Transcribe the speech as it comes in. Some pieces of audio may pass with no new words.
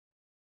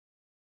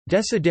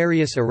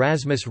Desiderius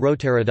Erasmus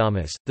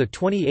Roterodamus, the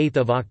 28th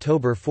of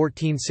October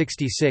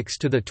 1466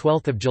 to the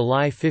 12th of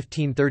July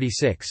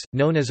 1536,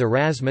 known as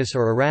Erasmus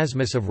or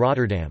Erasmus of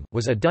Rotterdam,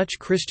 was a Dutch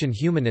Christian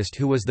humanist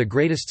who was the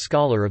greatest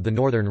scholar of the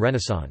Northern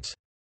Renaissance.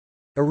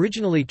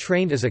 Originally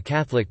trained as a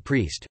Catholic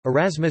priest,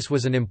 Erasmus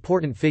was an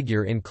important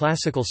figure in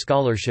classical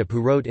scholarship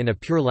who wrote in a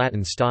pure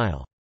Latin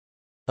style.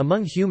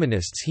 Among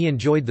humanists he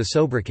enjoyed the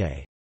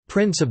sobriquet,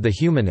 "Prince of the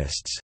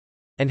Humanists",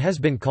 and has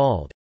been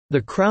called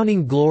the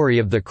crowning glory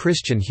of the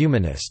Christian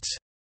humanists.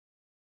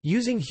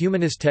 Using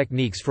humanist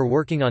techniques for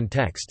working on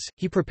texts,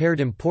 he prepared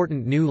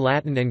important new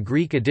Latin and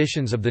Greek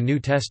editions of the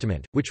New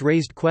Testament, which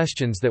raised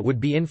questions that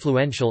would be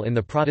influential in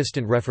the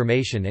Protestant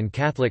Reformation and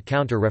Catholic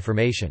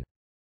Counter-Reformation.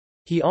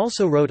 He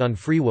also wrote on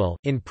free will,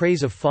 In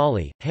Praise of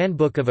Folly,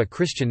 Handbook of a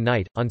Christian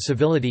Knight, on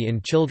Civility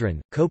in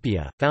Children,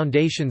 Copia,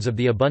 Foundations of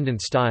the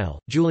Abundant Style,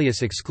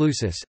 Julius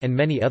Exclusus, and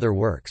many other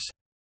works.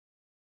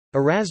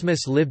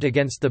 Erasmus lived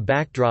against the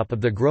backdrop of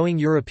the growing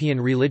European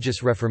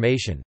religious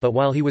Reformation, but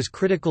while he was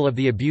critical of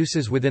the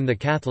abuses within the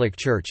Catholic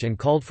Church and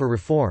called for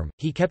reform,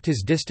 he kept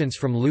his distance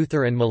from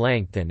Luther and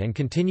Melanchthon and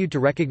continued to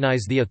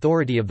recognize the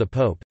authority of the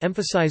Pope,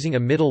 emphasizing a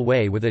middle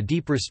way with a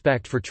deep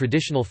respect for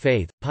traditional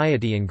faith,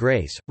 piety and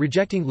grace,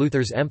 rejecting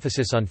Luther's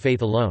emphasis on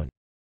faith alone.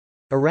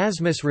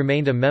 Erasmus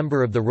remained a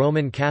member of the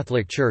Roman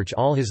Catholic Church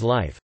all his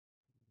life,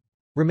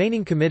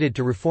 remaining committed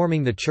to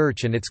reforming the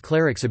Church and its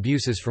clerics'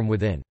 abuses from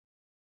within.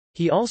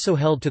 He also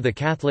held to the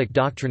Catholic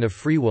doctrine of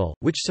free will,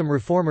 which some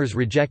reformers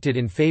rejected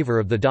in favor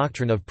of the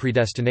doctrine of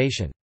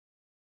predestination.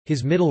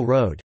 His middle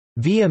road,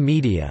 via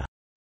media,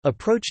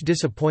 approach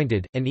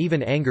disappointed, and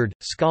even angered,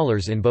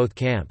 scholars in both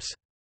camps.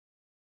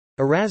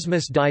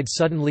 Erasmus died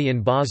suddenly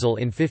in Basel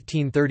in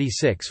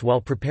 1536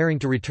 while preparing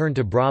to return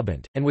to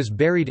Brabant, and was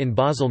buried in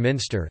Basel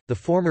Minster, the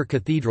former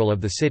cathedral of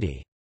the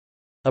city.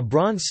 A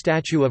bronze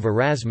statue of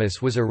Erasmus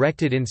was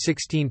erected in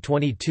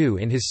 1622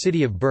 in his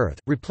city of birth,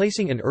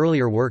 replacing an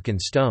earlier work in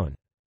stone.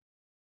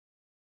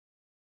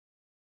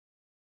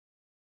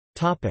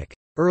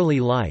 Early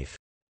life.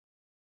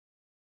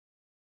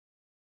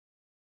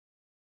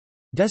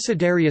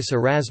 Desiderius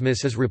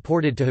Erasmus is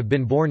reported to have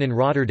been born in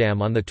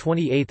Rotterdam on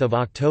 28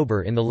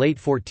 October in the late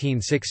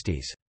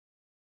 1460s.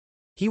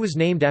 He was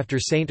named after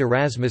Saint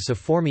Erasmus of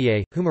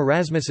Fourmier, whom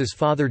Erasmus's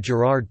father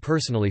Gerard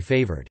personally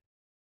favoured.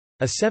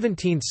 A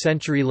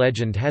 17th-century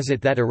legend has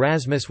it that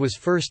Erasmus was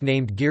first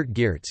named Geert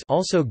Geerts,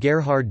 also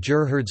Gerhard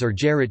Gerhards or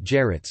Gerrit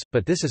Gerrits,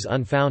 but this is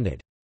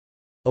unfounded.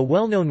 A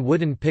well-known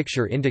wooden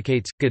picture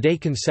indicates, Gaudae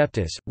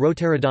conceptus,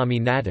 Rotterdami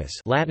natus,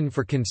 Latin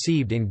for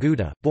conceived in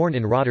Gouda, born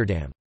in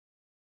Rotterdam.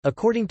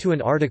 According to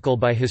an article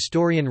by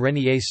historian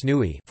Renier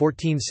Snooy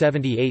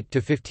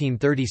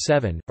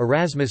 (1478–1537),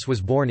 Erasmus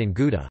was born in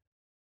Gouda.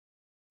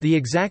 The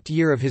exact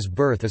year of his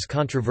birth is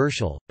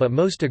controversial, but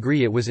most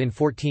agree it was in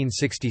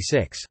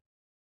 1466.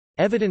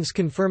 Evidence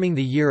confirming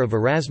the year of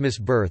Erasmus'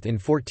 birth in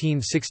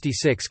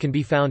 1466 can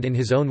be found in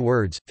his own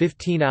words.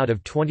 15 out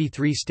of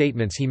 23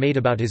 statements he made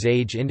about his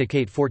age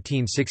indicate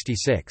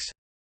 1466.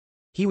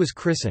 He was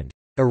christened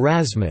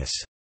Erasmus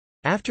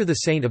after the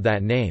saint of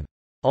that name.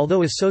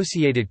 Although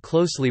associated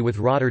closely with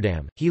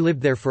Rotterdam, he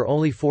lived there for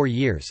only 4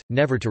 years,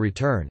 never to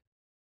return.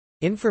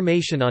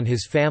 Information on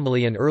his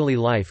family and early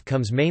life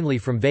comes mainly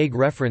from vague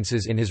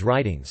references in his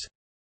writings.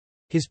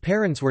 His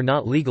parents were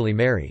not legally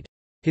married.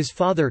 His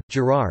father,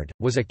 Gerard,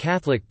 was a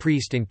Catholic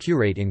priest and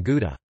curate in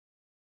Gouda.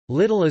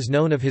 Little is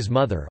known of his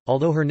mother,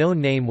 although her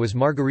known name was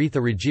Margaretha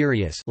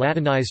Rogerius,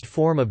 Latinized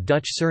form of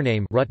Dutch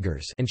surname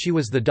Rutgers, and she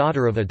was the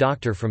daughter of a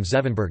doctor from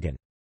Zevenbergen.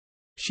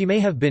 She may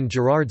have been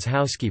Gerard's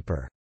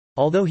housekeeper.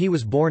 Although he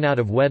was born out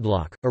of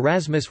wedlock,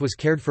 Erasmus was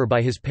cared for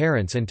by his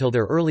parents until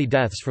their early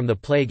deaths from the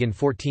plague in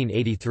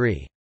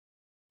 1483.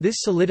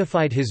 This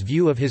solidified his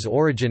view of his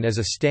origin as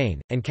a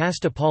stain, and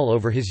cast a pall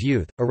over his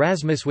youth.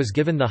 Erasmus was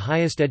given the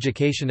highest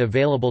education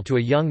available to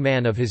a young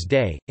man of his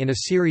day, in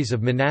a series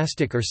of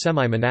monastic or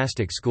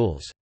semi-monastic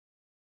schools.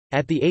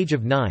 At the age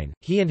of 9,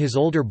 he and his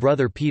older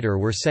brother Peter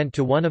were sent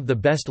to one of the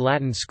best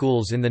Latin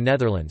schools in the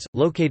Netherlands,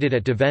 located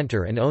at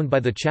Deventer and owned by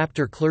the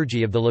chapter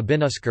clergy of the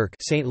Labinuskerk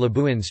St.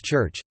 Labuin's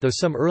Church, though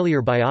some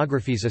earlier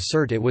biographies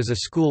assert it was a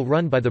school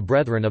run by the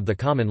Brethren of the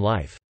Common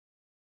Life.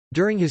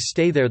 During his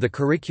stay there the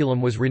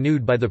curriculum was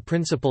renewed by the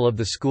principal of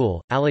the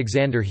school,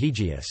 Alexander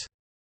Hegius.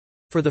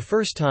 For the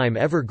first time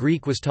ever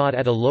Greek was taught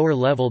at a lower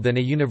level than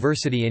a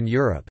university in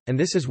Europe, and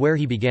this is where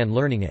he began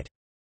learning it.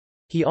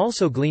 He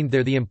also gleaned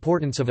there the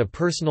importance of a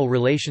personal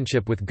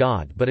relationship with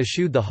God but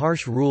eschewed the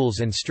harsh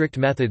rules and strict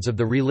methods of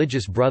the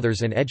religious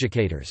brothers and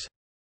educators.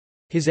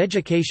 His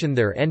education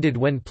there ended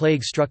when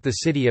plague struck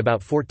the city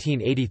about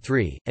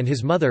 1483, and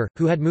his mother,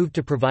 who had moved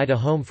to provide a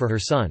home for her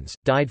sons,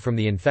 died from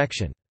the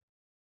infection.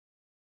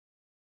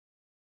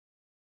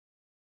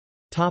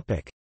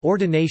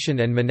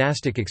 Ordination and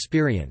monastic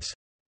experience.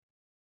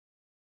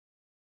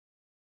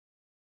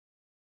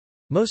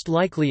 Most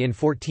likely in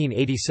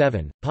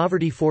 1487,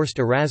 poverty forced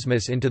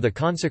Erasmus into the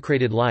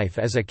consecrated life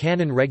as a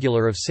canon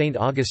regular of St.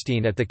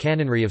 Augustine at the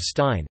canonry of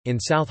Stein, in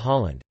South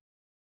Holland.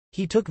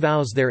 He took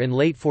vows there in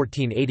late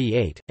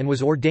 1488, and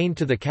was ordained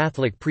to the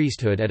Catholic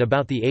priesthood at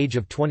about the age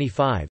of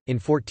 25, in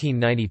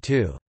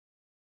 1492.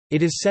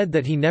 It is said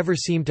that he never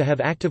seemed to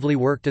have actively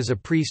worked as a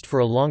priest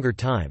for a longer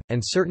time,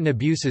 and certain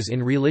abuses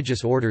in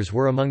religious orders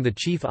were among the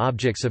chief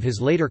objects of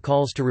his later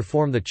calls to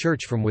reform the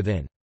Church from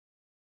within.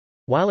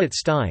 While at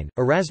Stein,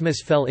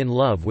 Erasmus fell in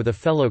love with a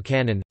fellow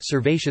canon,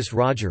 Servatius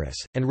Rogerus,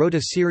 and wrote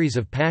a series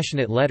of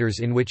passionate letters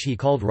in which he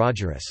called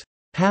Rogerus,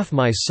 "half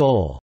my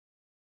soul."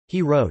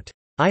 He wrote,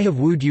 "I have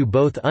wooed you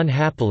both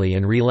unhappily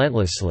and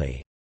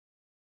relentlessly."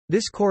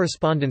 This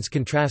correspondence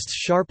contrasts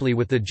sharply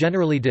with the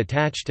generally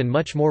detached and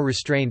much more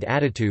restrained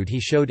attitude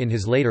he showed in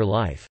his later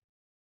life.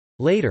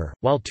 Later,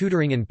 while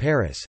tutoring in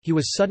Paris, he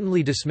was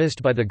suddenly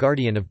dismissed by the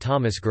guardian of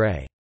Thomas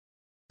Gray.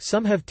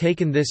 Some have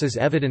taken this as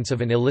evidence of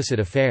an illicit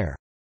affair.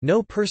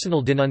 No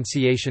personal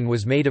denunciation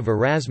was made of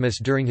Erasmus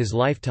during his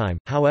lifetime,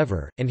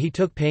 however, and he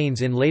took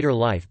pains in later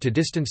life to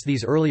distance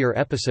these earlier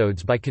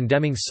episodes by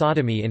condemning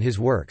sodomy in his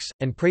works,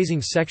 and praising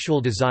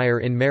sexual desire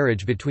in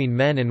marriage between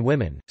men and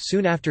women.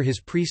 Soon after his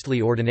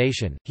priestly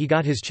ordination, he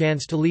got his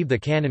chance to leave the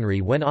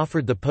canonry when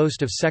offered the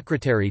post of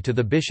secretary to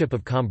the Bishop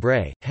of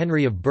Cambrai,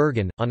 Henry of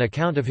Bergen, on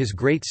account of his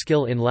great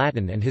skill in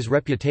Latin and his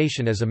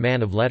reputation as a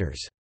man of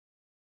letters.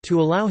 To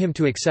allow him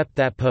to accept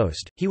that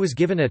post, he was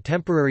given a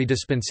temporary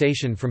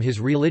dispensation from his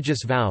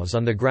religious vows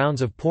on the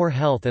grounds of poor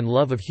health and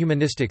love of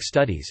humanistic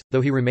studies, though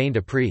he remained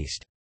a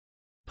priest.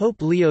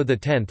 Pope Leo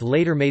X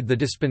later made the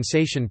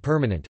dispensation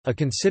permanent, a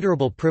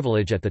considerable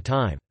privilege at the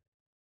time.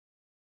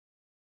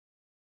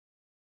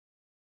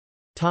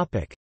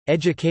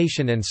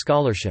 Education and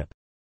scholarship.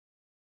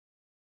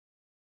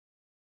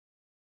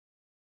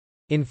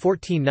 In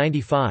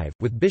 1495,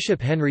 with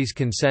Bishop Henry's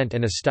consent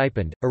and a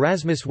stipend,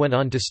 Erasmus went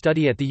on to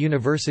study at the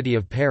University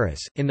of Paris,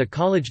 in the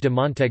Collège de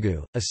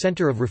Montaigu, a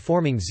centre of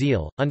reforming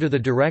zeal, under the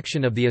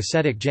direction of the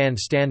ascetic Jan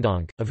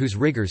Standonck, of whose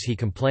rigours he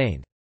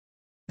complained.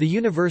 The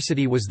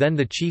university was then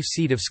the chief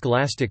seat of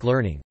scholastic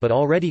learning, but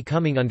already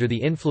coming under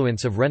the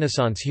influence of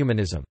Renaissance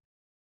humanism.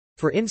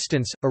 For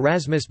instance,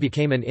 Erasmus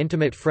became an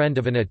intimate friend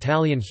of an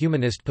Italian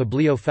humanist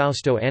Publio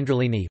Fausto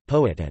Androlini,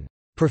 poet and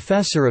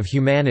professor of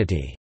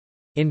humanity,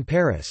 in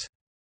Paris.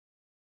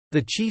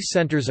 The chief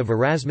centres of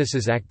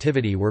Erasmus's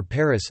activity were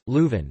Paris,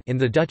 Leuven in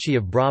the Duchy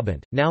of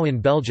Brabant, now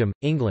in Belgium,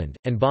 England,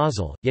 and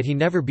Basel, yet he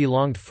never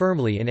belonged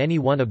firmly in any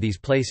one of these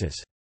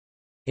places.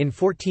 In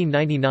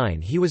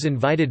 1499 he was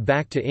invited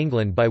back to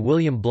England by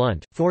William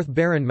Blount, 4th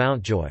Baron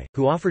Mountjoy,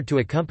 who offered to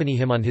accompany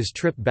him on his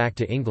trip back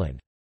to England.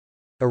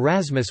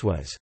 Erasmus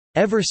was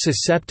 "ever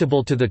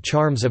susceptible to the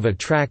charms of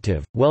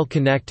attractive,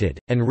 well-connected,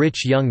 and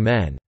rich young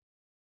men."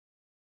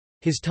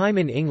 His time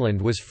in England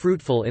was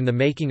fruitful in the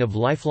making of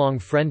lifelong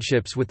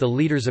friendships with the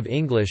leaders of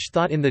English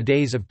thought in the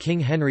days of King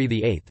Henry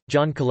VIII,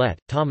 John Colet,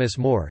 Thomas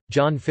More,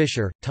 John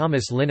Fisher,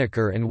 Thomas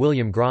Linacre and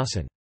William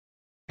Grocyn.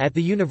 At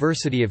the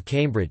University of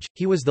Cambridge,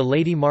 he was the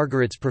Lady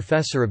Margaret's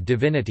Professor of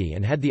Divinity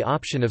and had the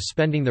option of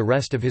spending the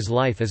rest of his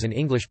life as an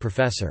English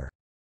professor.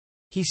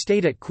 He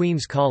stayed at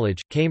Queen's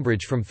College,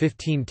 Cambridge from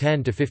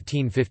 1510 to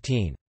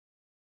 1515.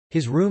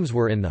 His rooms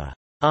were in the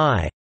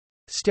I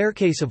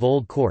staircase of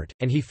Old Court,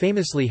 and he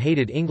famously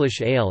hated English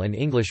ale and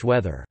English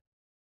weather.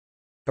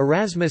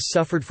 Erasmus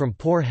suffered from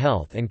poor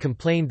health and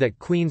complained that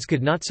Queen's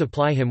could not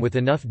supply him with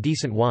enough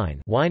decent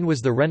wine. Wine was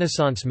the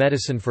Renaissance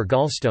medicine for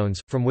gallstones,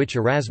 from which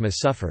Erasmus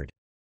suffered.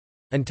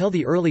 Until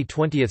the early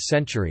 20th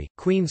century,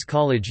 Queen's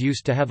College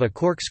used to have a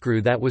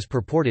corkscrew that was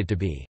purported to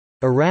be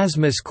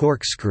Erasmus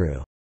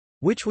corkscrew,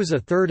 which was a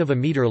third of a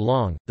metre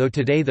long, though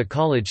today the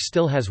college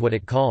still has what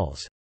it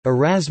calls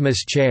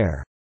Erasmus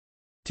chair.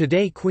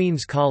 Today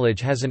Queen's College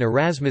has an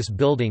Erasmus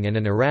building and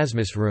an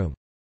Erasmus room.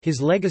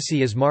 His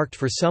legacy is marked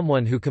for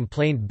someone who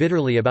complained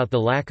bitterly about the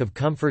lack of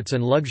comforts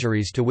and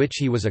luxuries to which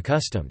he was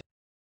accustomed.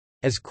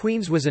 As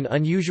Queen's was an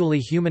unusually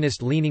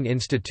humanist-leaning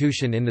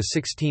institution in the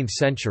 16th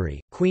century,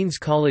 Queen's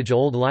College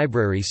Old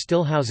Library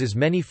still houses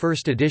many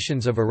first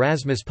editions of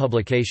Erasmus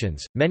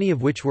publications, many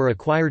of which were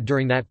acquired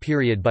during that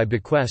period by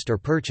bequest or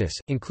purchase,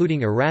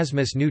 including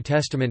Erasmus' New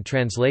Testament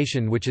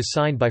translation, which is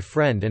signed by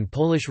friend and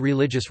Polish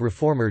religious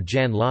reformer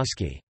Jan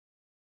Loski.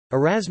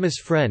 Erasmus'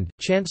 friend,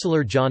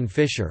 Chancellor John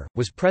Fisher,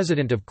 was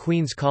president of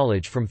Queen's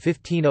College from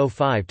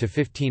 1505 to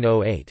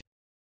 1508.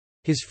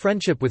 His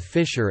friendship with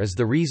Fisher is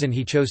the reason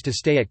he chose to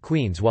stay at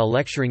Queen's while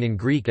lecturing in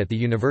Greek at the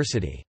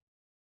university.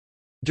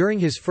 During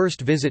his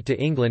first visit to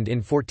England in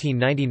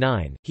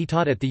 1499, he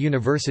taught at the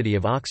University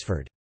of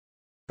Oxford.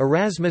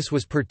 Erasmus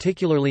was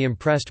particularly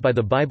impressed by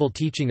the Bible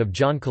teaching of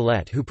John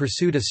Colet, who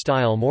pursued a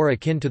style more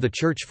akin to the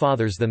Church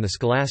Fathers than the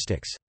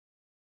scholastics.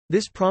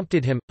 This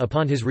prompted him,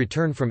 upon his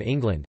return from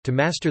England, to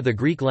master the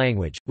Greek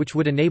language, which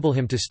would enable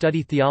him to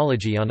study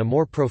theology on a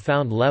more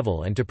profound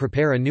level and to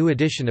prepare a new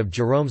edition of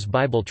Jerome's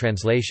Bible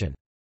translation.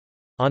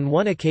 On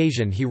one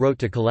occasion he wrote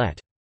to Colet,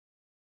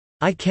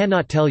 "I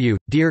cannot tell you,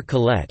 dear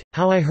Colet,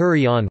 how I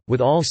hurry on,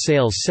 with all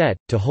sails set,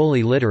 to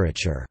holy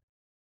literature.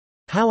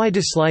 How I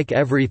dislike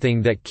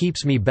everything that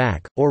keeps me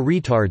back, or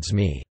retards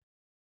me."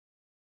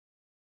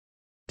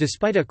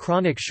 Despite a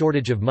chronic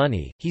shortage of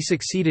money, he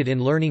succeeded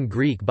in learning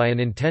Greek by an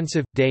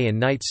intensive, day and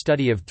night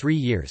study of 3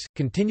 years,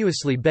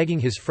 continuously begging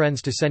his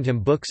friends to send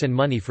him books and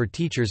money for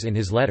teachers in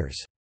his letters.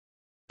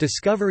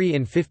 Discovery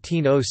in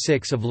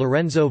 1506 of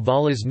Lorenzo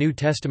Valla's New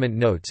Testament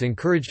notes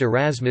encouraged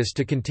Erasmus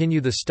to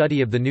continue the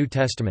study of the New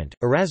Testament.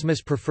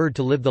 Erasmus preferred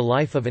to live the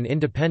life of an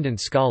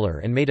independent scholar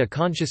and made a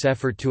conscious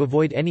effort to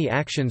avoid any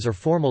actions or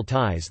formal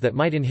ties that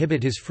might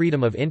inhibit his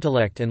freedom of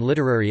intellect and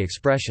literary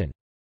expression.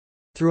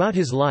 Throughout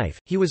his life,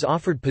 he was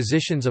offered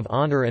positions of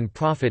honor and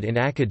profit in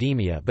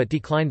academia but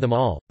declined them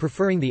all,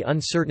 preferring the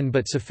uncertain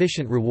but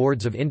sufficient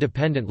rewards of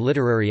independent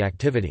literary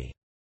activity.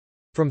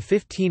 From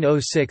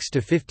 1506 to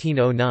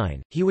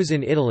 1509, he was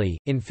in Italy.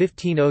 In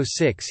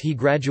 1506 he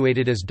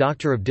graduated as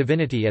Doctor of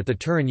Divinity at the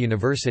Turin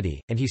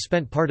University, and he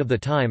spent part of the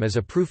time as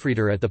a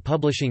proofreader at the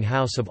publishing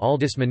house of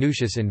Aldus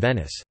Manutius in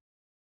Venice.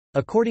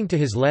 According to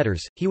his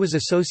letters, he was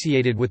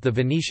associated with the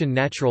Venetian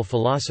natural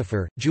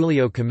philosopher,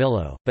 Giulio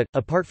Camillo, but,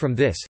 apart from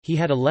this, he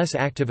had a less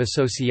active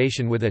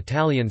association with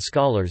Italian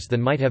scholars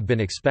than might have been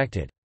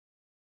expected.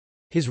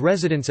 His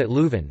residence at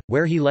Leuven,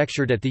 where he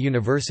lectured at the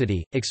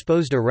university,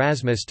 exposed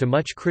Erasmus to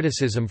much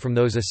criticism from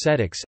those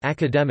ascetics,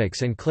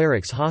 academics and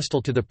clerics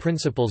hostile to the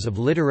principles of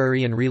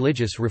literary and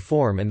religious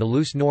reform and the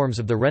loose norms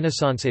of the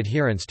Renaissance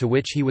adherents to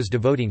which he was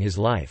devoting his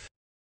life.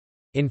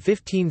 In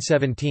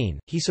 1517,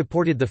 he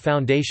supported the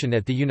foundation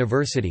at the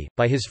university,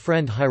 by his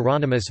friend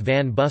Hieronymus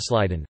van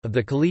Busleyden, of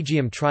the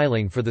Collegium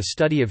Trilingue for the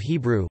study of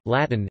Hebrew,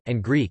 Latin,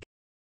 and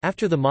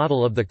Greek—after the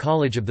model of the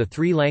College of the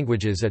Three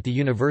Languages at the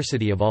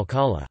University of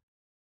Alcala.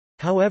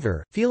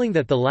 However, feeling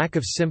that the lack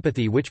of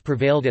sympathy which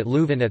prevailed at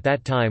Leuven at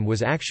that time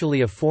was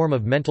actually a form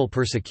of mental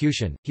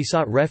persecution, he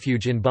sought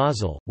refuge in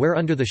Basel, where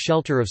under the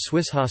shelter of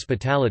Swiss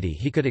hospitality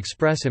he could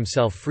express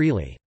himself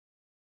freely.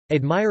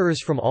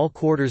 Admirers from all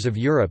quarters of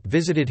Europe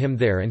visited him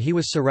there and he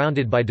was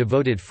surrounded by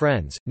devoted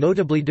friends,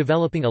 notably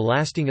developing a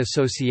lasting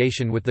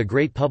association with the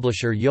great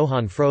publisher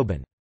Johann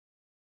Froben.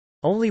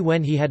 Only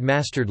when he had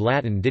mastered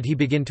Latin did he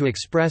begin to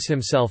express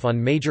himself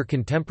on major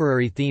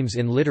contemporary themes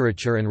in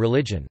literature and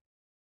religion.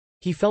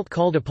 He felt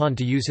called upon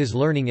to use his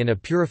learning in a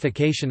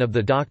purification of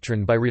the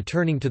doctrine by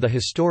returning to the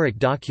historic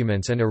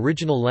documents and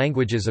original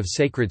languages of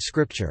sacred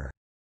scripture.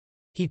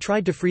 He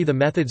tried to free the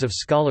methods of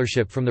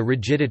scholarship from the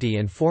rigidity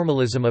and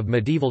formalism of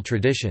medieval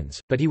traditions,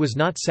 but he was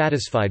not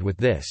satisfied with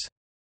this.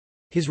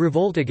 His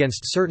revolt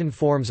against certain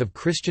forms of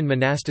Christian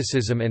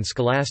monasticism and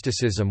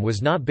scholasticism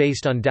was not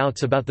based on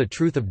doubts about the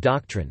truth of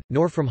doctrine,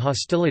 nor from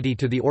hostility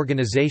to the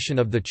organization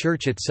of the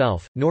Church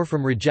itself, nor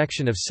from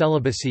rejection of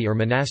celibacy or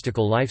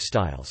monastical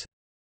lifestyles.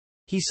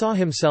 He saw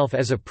himself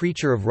as a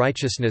preacher of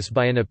righteousness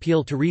by an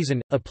appeal to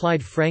reason,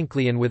 applied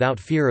frankly and without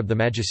fear of the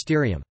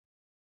magisterium.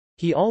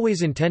 He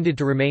always intended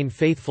to remain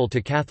faithful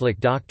to Catholic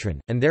doctrine,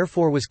 and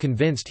therefore was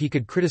convinced he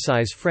could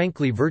criticize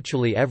frankly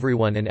virtually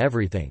everyone and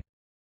everything.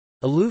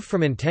 Aloof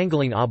from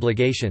entangling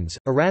obligations,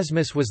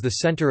 Erasmus was the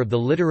center of the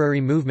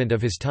literary movement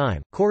of his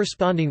time,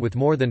 corresponding with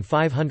more than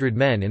 500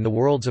 men in the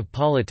worlds of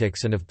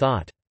politics and of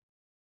thought.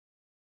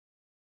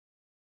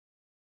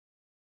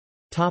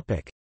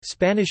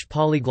 Spanish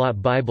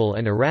Polyglot Bible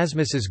and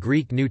Erasmus's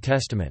Greek New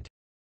Testament.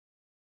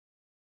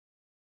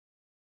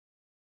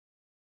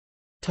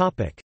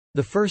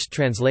 The first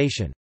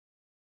translation.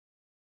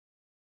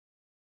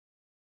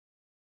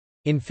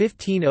 In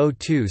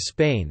 1502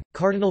 Spain,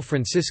 Cardinal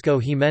Francisco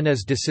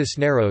Jiménez de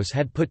Cisneros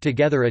had put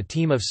together a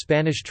team of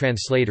Spanish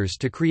translators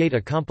to create a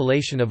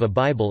compilation of a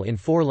Bible in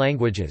 4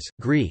 languages,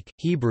 Greek,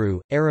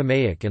 Hebrew,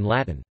 Aramaic and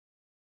Latin.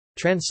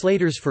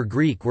 Translators for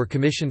Greek were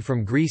commissioned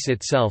from Greece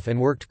itself and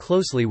worked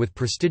closely with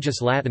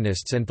prestigious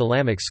Latinists and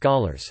Thalamic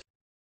scholars.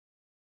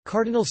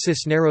 Cardinal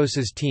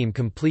Cisneros's team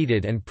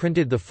completed and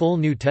printed the full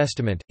New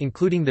Testament,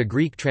 including the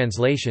Greek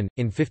translation,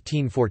 in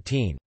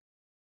 1514.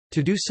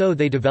 To do so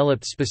they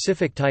developed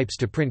specific types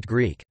to print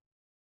Greek.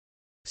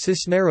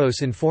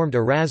 Cisneros informed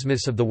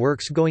Erasmus of the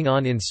works going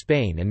on in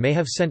Spain and may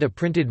have sent a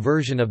printed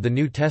version of the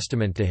New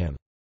Testament to him.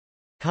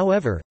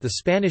 However, the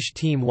Spanish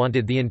team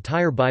wanted the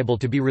entire Bible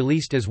to be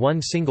released as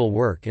one single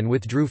work and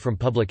withdrew from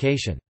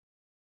publication.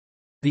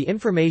 The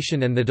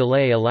information and the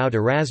delay allowed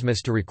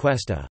Erasmus to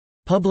request a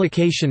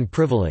publication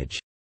privilege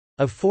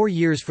of 4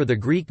 years for the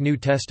Greek New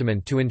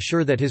Testament to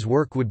ensure that his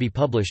work would be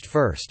published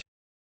first.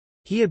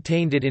 He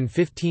obtained it in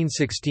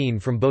 1516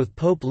 from both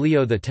Pope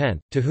Leo X,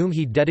 to whom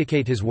he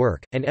dedicated his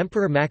work, and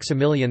Emperor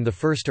Maximilian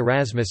I.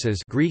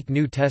 Erasmus's Greek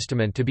New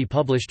Testament to be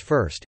published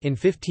first, in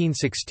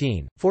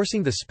 1516,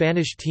 forcing the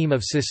Spanish team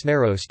of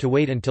Cisneros to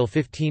wait until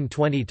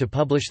 1520 to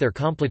publish their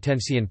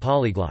Complutensian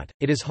Polyglot.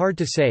 It is hard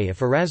to say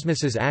if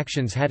Erasmus's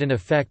actions had an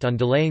effect on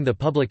delaying the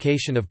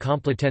publication of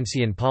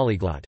Complutensian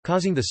Polyglot,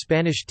 causing the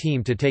Spanish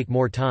team to take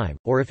more time,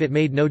 or if it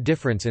made no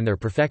difference in their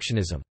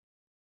perfectionism.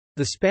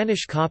 The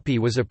Spanish copy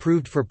was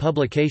approved for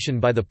publication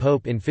by the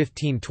Pope in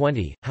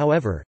 1520,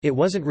 however, it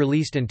wasn't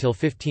released until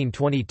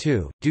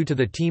 1522, due to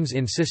the team's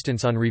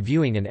insistence on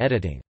reviewing and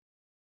editing.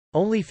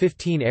 Only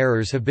 15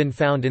 errors have been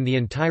found in the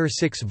entire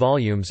 6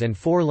 volumes and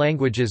 4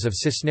 languages of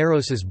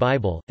Cisneros's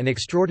Bible, an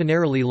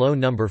extraordinarily low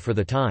number for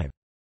the time.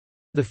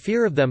 The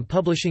fear of them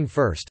publishing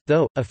first,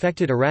 though,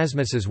 affected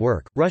Erasmus's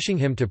work, rushing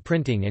him to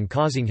printing and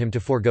causing him to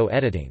forego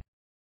editing.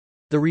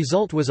 The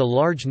result was a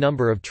large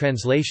number of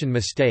translation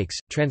mistakes,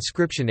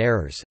 transcription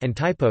errors, and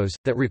typos,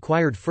 that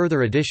required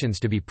further editions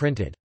to be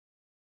printed.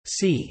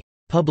 See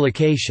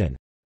publication.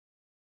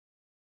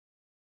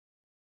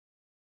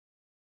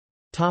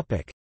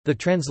 The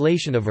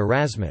translation of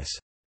Erasmus.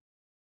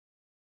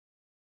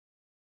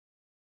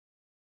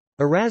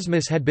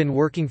 Erasmus had been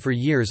working for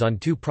years on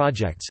two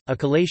projects, a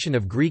collation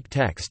of Greek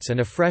texts and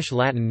a fresh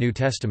Latin New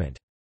Testament.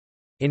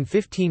 In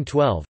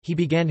 1512, he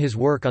began his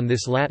work on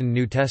this Latin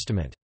New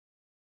Testament.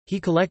 He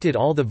collected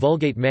all the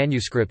Vulgate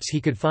manuscripts he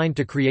could find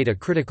to create a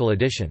critical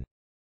edition.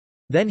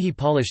 Then he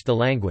polished the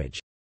language.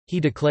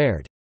 He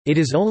declared, "It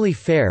is only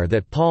fair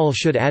that Paul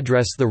should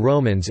address the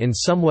Romans in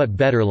somewhat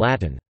better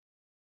Latin."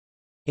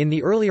 In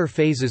the earlier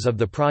phases of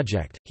the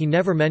project, he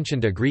never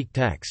mentioned a Greek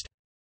text.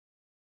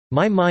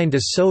 "My mind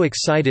is so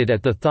excited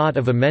at the thought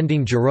of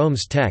amending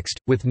Jerome's text,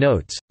 with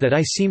notes, that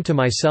I seem to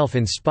myself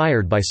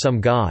inspired by some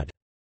god.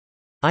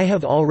 I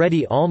have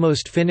already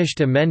almost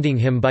finished amending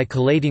him by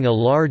collating a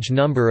large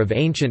number of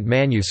ancient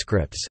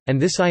manuscripts, and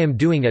this I am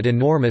doing at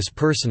enormous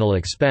personal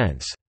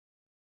expense."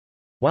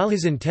 While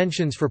his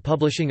intentions for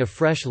publishing a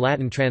fresh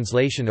Latin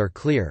translation are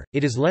clear,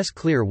 it is less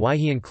clear why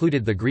he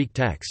included the Greek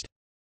text.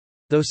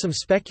 Though some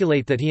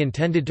speculate that he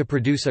intended to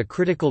produce a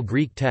critical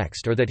Greek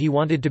text or that he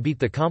wanted to beat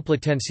the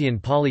Complutensian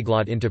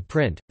polyglot into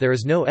print, there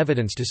is no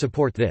evidence to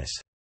support this.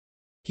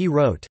 He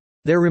wrote,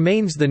 "There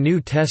remains the New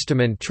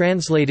Testament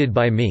translated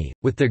by me,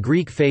 with the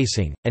Greek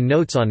facing, and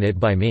notes on it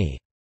by me."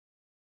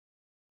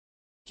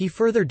 He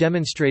further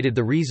demonstrated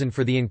the reason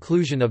for the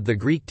inclusion of the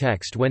Greek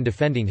text when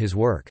defending his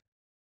work.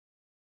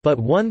 "But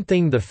one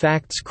thing the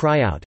facts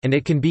cry out, and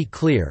it can be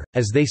clear,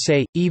 as they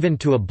say, even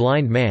to a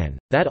blind man,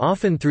 that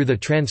often through the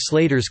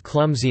translator's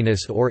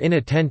clumsiness or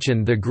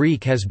inattention the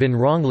Greek has been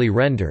wrongly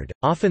rendered,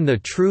 often the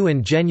true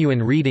and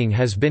genuine reading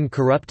has been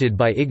corrupted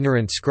by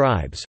ignorant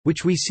scribes,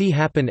 which we see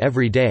happen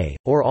every day,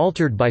 or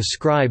altered by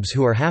scribes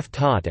who are half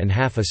taught and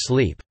half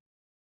asleep."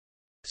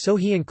 So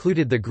he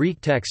included the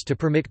Greek text to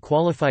permit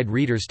qualified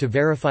readers to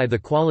verify the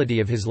quality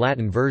of his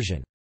Latin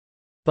version.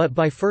 But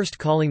by first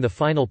calling the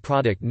final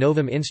product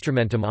Novum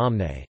Instrumentum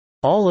Omne,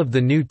 all of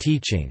the new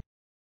teaching,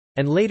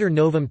 and later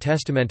Novum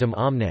Testamentum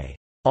Omne,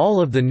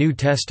 all of the New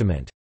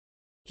Testament,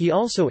 he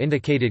also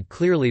indicated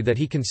clearly that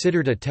he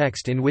considered a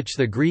text in which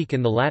the Greek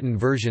and the Latin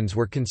versions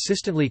were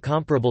consistently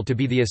comparable to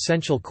be the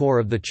essential core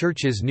of the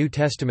Church's New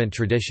Testament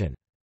tradition.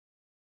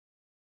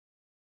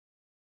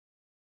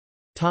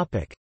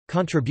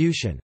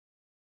 Contribution.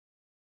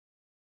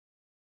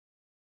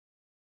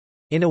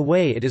 In a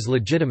way it is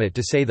legitimate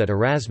to say that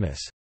Erasmus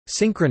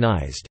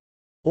synchronized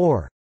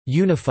or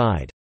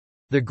unified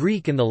the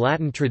Greek and the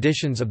Latin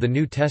traditions of the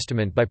New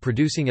Testament by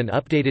producing an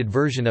updated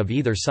version of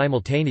either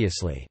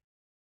simultaneously.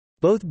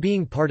 Both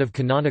being part of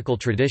canonical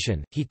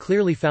tradition, he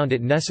clearly found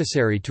it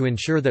necessary to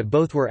ensure that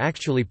both were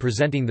actually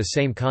presenting the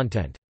same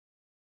content.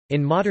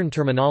 In modern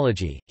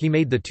terminology, he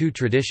made the two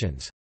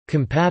traditions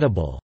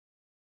compatible.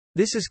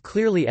 This is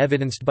clearly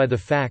evidenced by the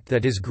fact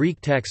that his Greek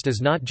text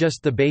is not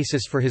just the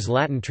basis for his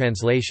Latin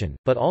translation,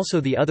 but also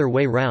the other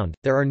way round.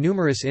 There are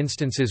numerous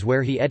instances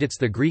where he edits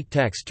the Greek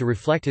text to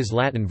reflect his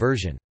Latin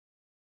version.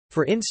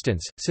 For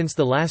instance, since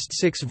the last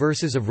 6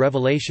 verses of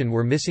Revelation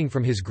were missing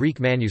from his Greek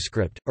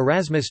manuscript,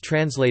 Erasmus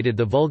translated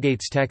the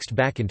Vulgate's text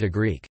back into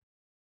Greek.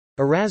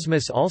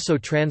 Erasmus also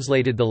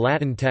translated the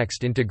Latin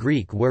text into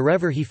Greek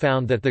wherever he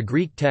found that the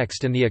Greek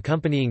text and the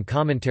accompanying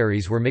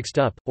commentaries were mixed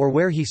up, or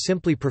where he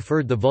simply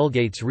preferred the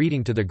Vulgate's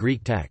reading to the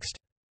Greek text.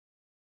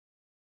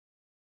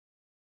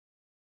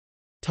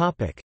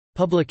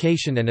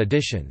 Publication and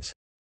editions.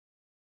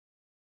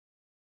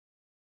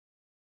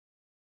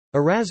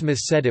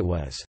 Erasmus said it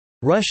was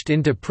rushed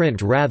into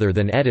print rather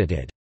than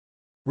edited,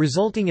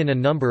 resulting in a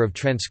number of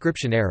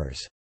transcription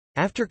errors.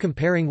 After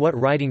comparing what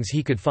writings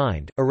he could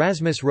find,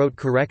 Erasmus wrote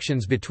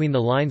corrections between the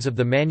lines of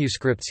the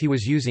manuscripts he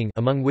was using,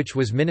 among which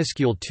was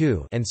minuscule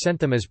 2, and sent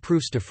them as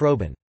proofs to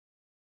Froben.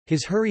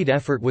 His hurried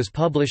effort was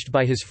published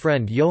by his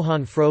friend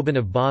Johann Froben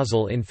of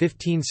Basel in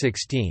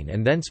 1516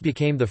 and thence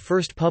became the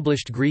first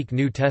published Greek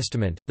New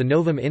Testament, the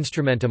Novum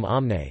Instrumentum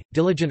Omne,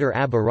 diligenter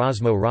ab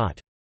Erasmo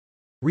rat.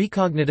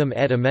 Recognitum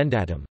et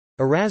emendatum.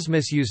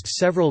 Erasmus used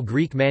several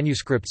Greek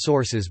manuscript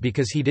sources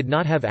because he did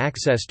not have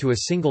access to a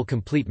single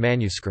complete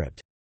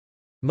manuscript.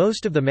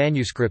 Most of the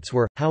manuscripts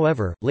were,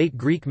 however, late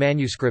Greek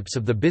manuscripts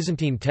of the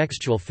Byzantine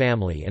textual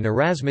family, and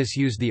Erasmus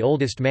used the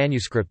oldest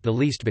manuscript the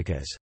least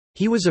because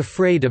he was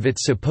afraid of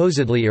its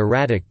supposedly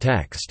erratic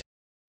text.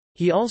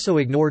 He also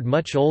ignored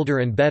much older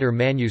and better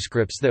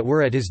manuscripts that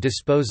were at his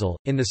disposal.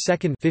 In the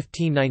second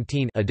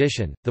 1519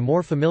 edition, the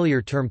more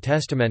familiar term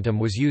testamentum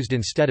was used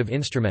instead of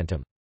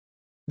instrumentum.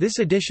 This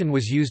edition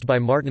was used by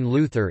Martin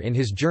Luther in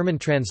his German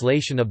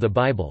translation of the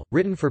Bible,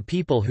 written for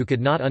people who could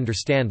not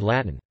understand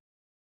Latin.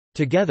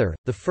 Together,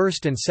 the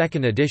first and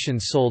second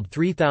editions sold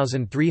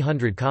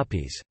 3,300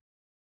 copies.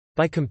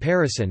 By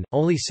comparison,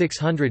 only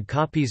 600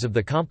 copies of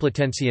the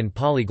Complutensian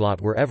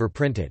polyglot were ever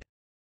printed.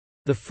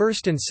 The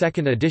first and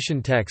second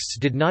edition texts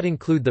did not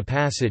include the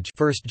passage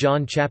 1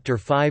 John chapter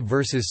 5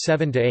 verses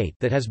 7 to 8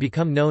 that has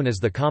become known as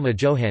the Comma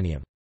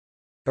Johanneum.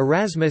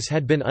 Erasmus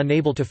had been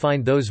unable to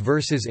find those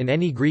verses in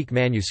any Greek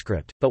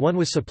manuscript, but one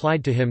was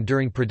supplied to him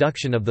during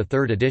production of the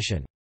third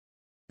edition.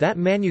 That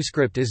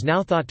manuscript is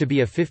now thought to be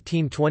a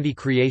 1520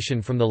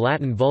 creation from the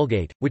Latin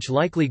Vulgate, which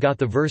likely got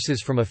the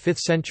verses from a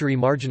 5th-century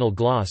marginal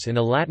gloss in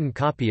a Latin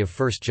copy of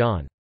 1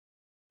 John.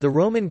 The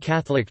Roman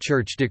Catholic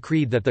Church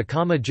decreed that the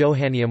Comma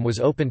Johanneum was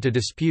open to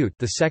dispute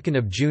the 2nd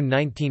of June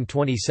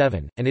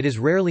 1927, and it is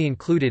rarely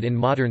included in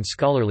modern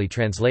scholarly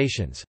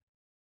translations.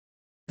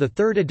 The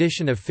third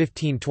edition of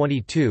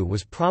 1522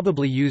 was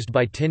probably used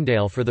by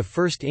Tyndale for the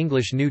first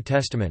English New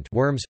Testament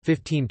Worms,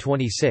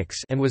 1526,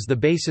 and was the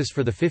basis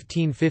for the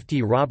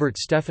 1550 Robert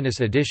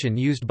Stephanus edition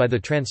used by the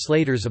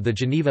translators of the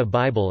Geneva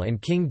Bible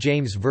and King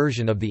James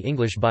Version of the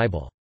English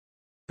Bible.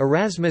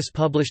 Erasmus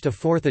published a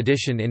fourth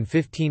edition in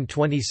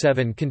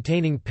 1527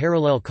 containing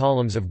parallel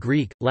columns of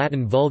Greek,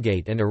 Latin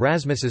Vulgate and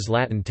Erasmus's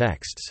Latin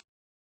texts.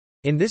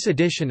 In this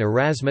edition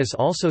Erasmus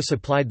also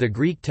supplied the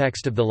Greek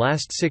text of the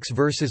last 6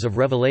 verses of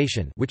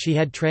Revelation, which he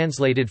had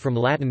translated from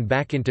Latin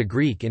back into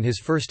Greek in his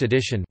first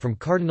edition from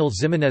Cardinal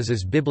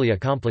Ximenez's Biblia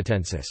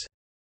Complutensis.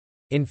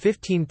 In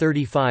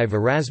 1535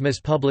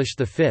 Erasmus published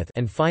the fifth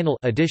and final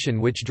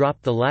edition, which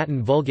dropped the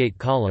Latin Vulgate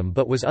column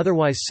but was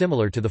otherwise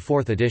similar to the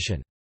fourth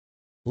edition.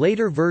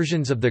 Later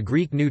versions of the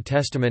Greek New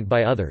Testament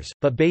by others,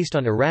 but based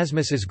on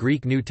Erasmus's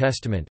Greek New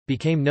Testament,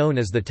 became known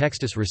as the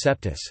Textus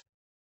Receptus.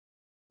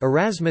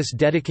 Erasmus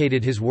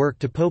dedicated his work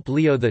to Pope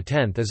Leo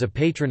X as a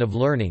patron of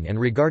learning and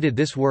regarded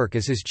this work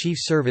as his chief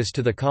service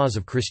to the cause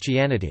of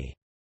Christianity.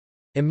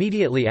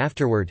 Immediately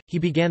afterward, he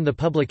began the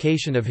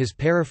publication of his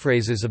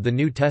paraphrases of the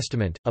New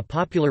Testament, a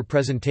popular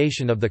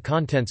presentation of the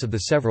contents of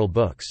the several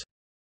books.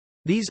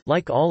 These,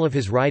 like all of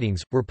his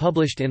writings, were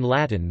published in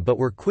Latin but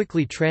were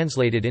quickly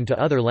translated into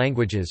other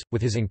languages,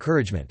 with his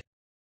encouragement.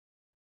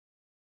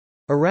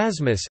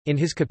 Erasmus, in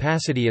his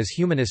capacity as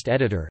humanist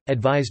editor,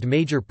 advised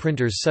major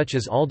printers such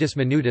as Aldus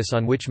Manutius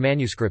on which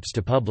manuscripts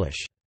to publish.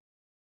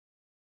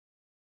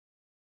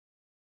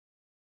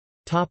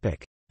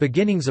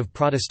 Beginnings of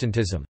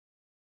Protestantism.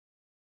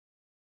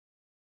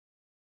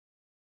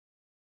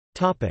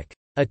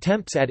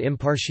 Attempts at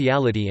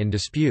impartiality in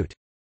dispute.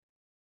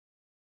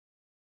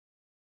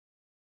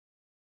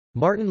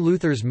 Martin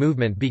Luther's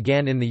movement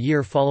began in the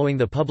year following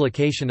the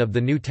publication of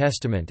the New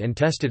Testament and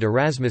tested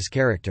Erasmus'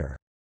 character.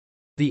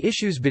 The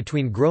issues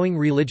between growing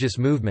religious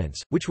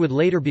movements, which would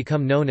later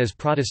become known as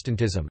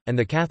Protestantism, and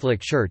the Catholic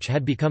Church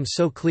had become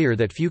so clear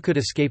that few could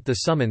escape the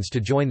summons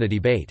to join the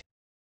debate.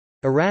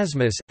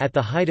 Erasmus, at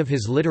the height of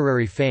his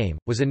literary fame,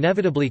 was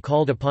inevitably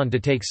called upon to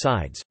take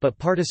sides, but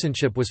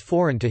partisanship was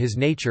foreign to his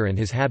nature and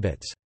his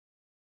habits.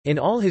 In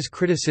all his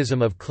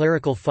criticism of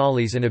clerical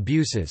follies and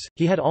abuses,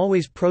 he had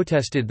always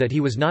protested that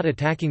he was not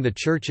attacking the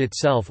Church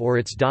itself or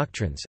its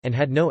doctrines, and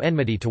had no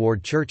enmity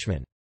toward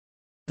churchmen.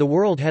 The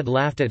world had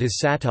laughed at his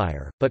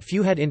satire, but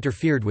few had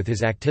interfered with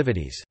his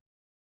activities.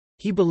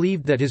 He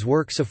believed that his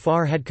work so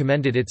far had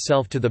commended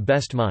itself to the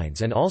best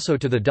minds and also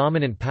to the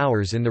dominant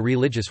powers in the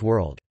religious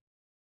world.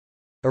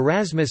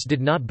 Erasmus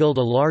did not build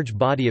a large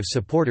body of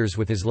supporters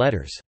with his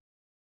letters.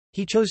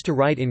 He chose to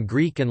write in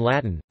Greek and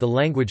Latin, the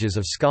languages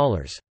of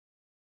scholars.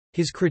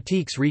 His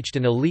critiques reached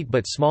an elite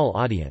but small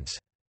audience.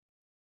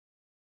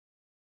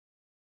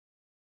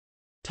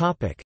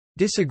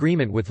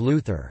 Disagreement with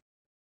Luther.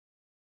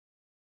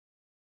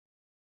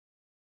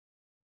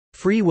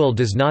 Free will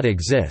does not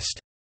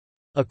exist.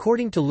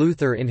 According to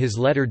Luther in his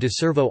letter De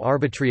Servo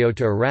Arbitrio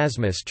to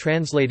Erasmus,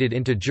 translated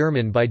into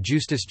German by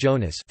Justus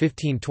Jonas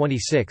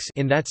 1526,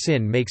 in that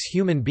sin makes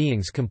human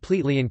beings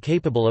completely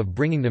incapable of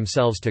bringing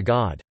themselves to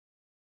God.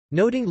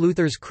 Noting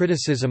Luther's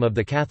criticism of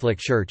the Catholic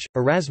Church,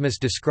 Erasmus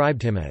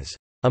described him as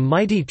a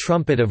mighty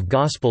trumpet of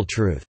gospel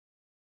truth,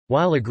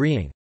 while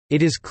agreeing,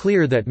 "It is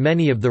clear that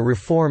many of the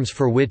reforms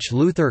for which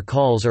Luther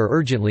calls are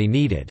urgently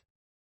needed."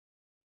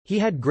 He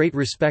had great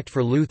respect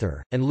for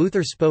Luther, and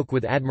Luther spoke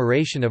with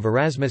admiration of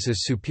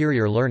Erasmus's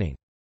superior learning.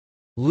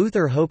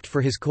 Luther hoped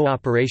for his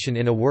cooperation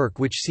in a work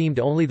which seemed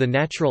only the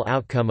natural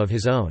outcome of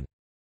his own.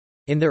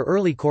 In their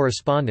early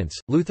correspondence,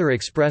 Luther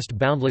expressed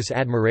boundless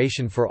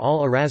admiration for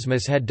all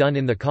Erasmus had done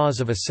in the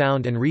cause of a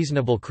sound and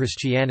reasonable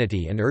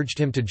Christianity and urged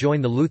him to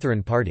join the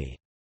Lutheran party.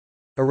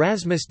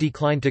 Erasmus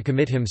declined to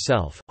commit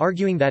himself,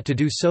 arguing that to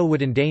do so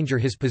would endanger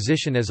his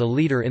position as a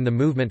leader in the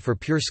movement for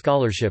pure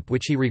scholarship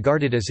which he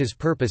regarded as his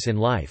purpose in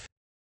life.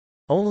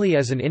 Only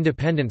as an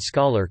independent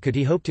scholar could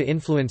he hope to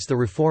influence the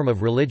reform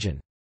of religion.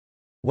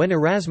 When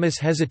Erasmus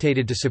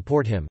hesitated to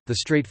support him, the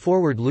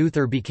straightforward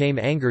Luther became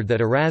angered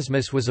that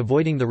Erasmus was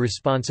avoiding the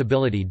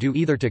responsibility due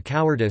either to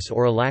cowardice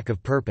or a lack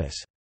of purpose.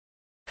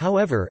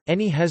 However,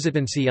 any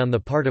hesitancy on the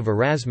part of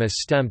Erasmus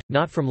stemmed,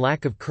 not from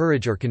lack of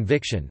courage or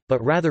conviction,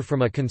 but rather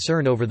from a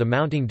concern over the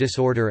mounting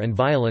disorder and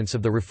violence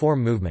of the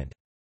reform movement.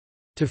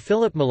 To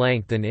Philip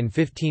Melanchthon in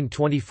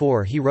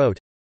 1524 he wrote,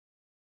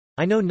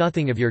 I know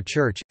nothing of your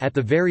church, at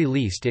the very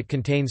least it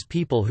contains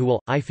people who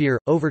will, I fear,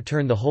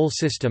 overturn the whole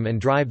system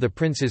and drive the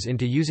princes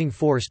into using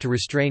force to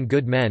restrain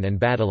good men and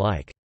bad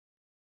alike.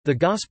 The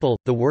Gospel,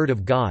 the Word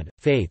of God,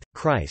 faith,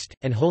 Christ,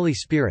 and Holy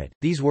Spirit,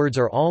 these words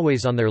are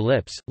always on their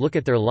lips, look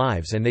at their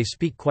lives and they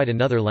speak quite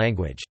another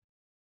language.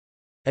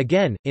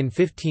 Again, in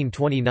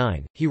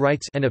 1529, he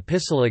writes an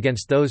epistle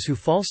against those who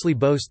falsely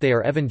boast they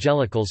are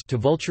evangelicals to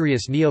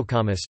Vulturius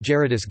Neocamus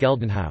Gerardus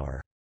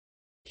Geldenhauer.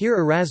 Here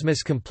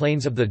Erasmus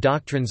complains of the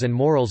doctrines and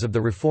morals of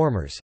the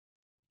Reformers.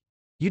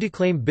 You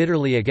declaim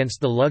bitterly against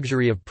the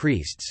luxury of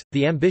priests,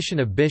 the ambition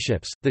of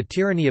bishops, the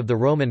tyranny of the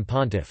Roman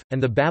pontiff,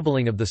 and the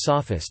babbling of the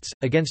sophists,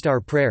 against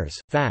our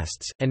prayers,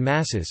 fasts, and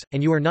masses,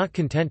 and you are not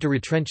content to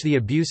retrench the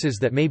abuses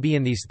that may be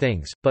in these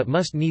things, but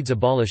must needs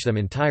abolish them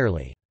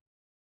entirely.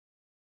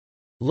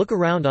 Look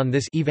around on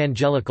this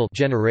evangelical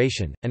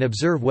generation, and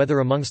observe whether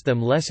amongst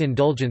them less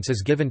indulgence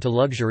is given to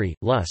luxury,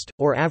 lust,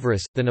 or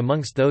avarice, than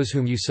amongst those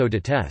whom you so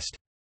detest.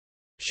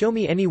 Show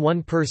me any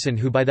one person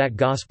who by that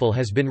gospel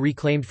has been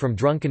reclaimed from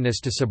drunkenness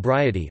to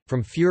sobriety,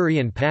 from fury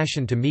and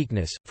passion to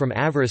meekness, from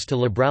avarice to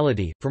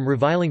liberality, from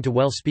reviling to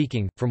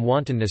well-speaking, from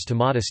wantonness to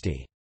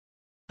modesty.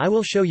 I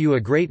will show you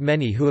a great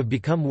many who have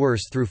become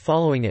worse through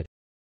following it.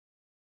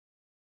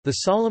 The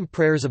solemn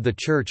prayers of the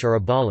Church are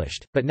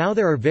abolished, but now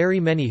there are very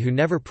many who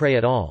never pray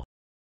at all.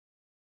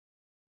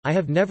 I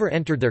have never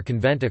entered their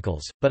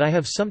conventicles, but I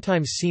have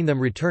sometimes seen them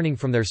returning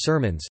from their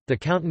sermons, the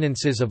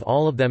countenances of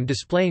all of them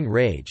displaying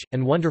rage,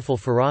 and wonderful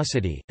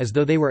ferocity, as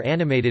though they were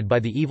animated by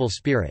the evil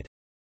spirit.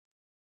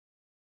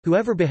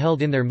 Whoever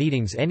beheld in their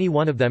meetings any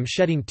one of them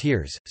shedding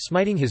tears,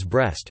 smiting his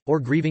breast, or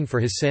grieving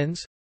for his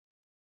sins?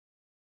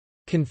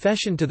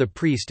 Confession to the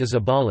priest is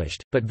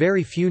abolished, but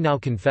very few now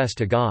confess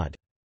to God.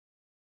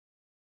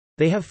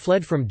 They have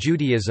fled from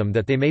Judaism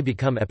that they may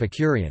become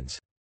Epicureans.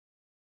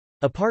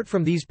 Apart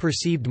from these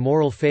perceived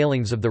moral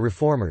failings of the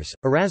Reformers,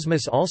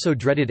 Erasmus also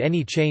dreaded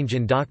any change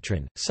in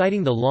doctrine,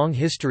 citing the long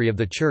history of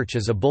the Church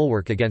as a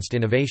bulwark against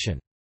innovation.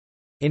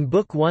 In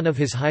Book 1 of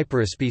his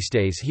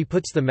Hyperaspistes he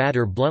puts the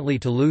matter bluntly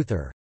to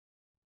Luther.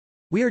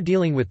 We are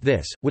dealing with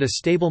this, would a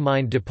stable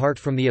mind depart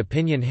from the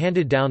opinion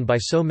handed down by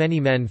so many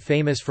men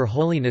famous for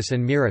holiness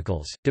and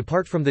miracles,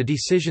 depart from the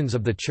decisions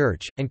of the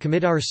Church, and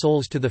commit our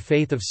souls to the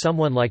faith of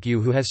someone like you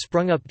who has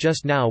sprung up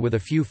just now with a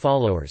few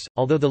followers,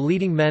 although the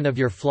leading men of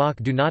your flock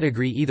do not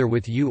agree either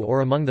with you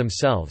or among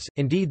themselves,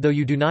 indeed though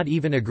you do not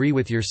even agree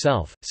with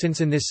yourself,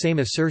 since in this same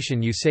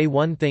assertion you say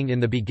one thing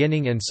in the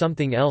beginning and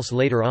something else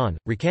later on,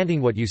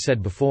 recanting what you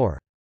said before.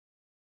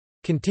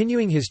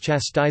 Continuing his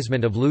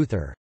chastisement of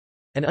Luther,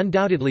 and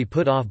undoubtedly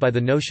put off by the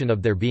notion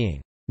of there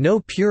being no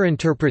pure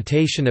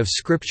interpretation of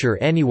Scripture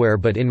anywhere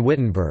but in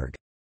Wittenberg,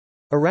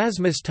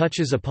 Erasmus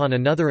touches upon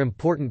another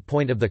important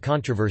point of the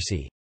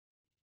controversy.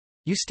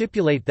 You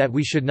stipulate that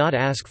we should not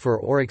ask for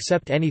or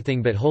accept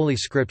anything but Holy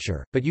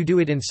Scripture, but you do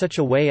it in such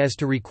a way as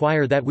to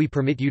require that we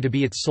permit you to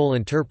be its sole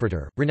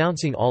interpreter,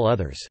 renouncing all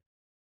others.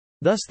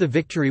 Thus the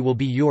victory will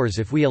be yours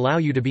if we allow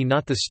you to be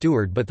not the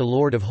steward but the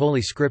Lord of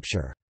Holy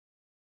Scripture.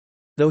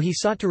 Though he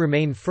sought to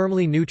remain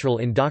firmly neutral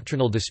in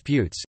doctrinal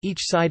disputes, each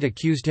side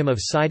accused him of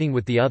siding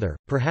with the other,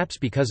 perhaps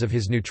because of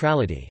his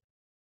neutrality.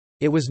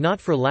 It was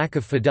not for lack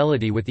of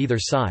fidelity with either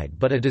side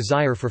but a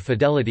desire for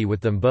fidelity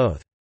with them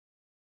both.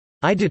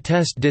 I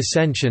detest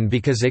dissension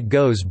because it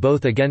goes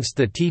both against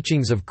the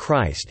teachings of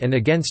Christ and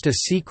against a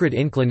secret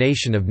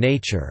inclination of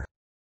nature.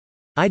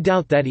 I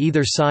doubt that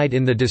either side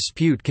in the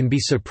dispute can be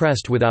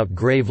suppressed without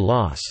grave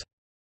loss.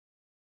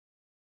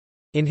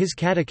 In his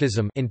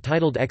catechism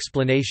entitled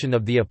Explanation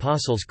of the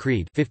Apostles'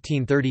 Creed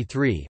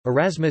 1533,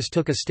 Erasmus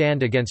took a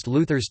stand against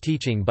Luther's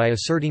teaching by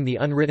asserting the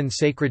unwritten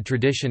sacred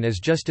tradition as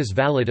just as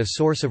valid a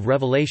source of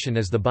revelation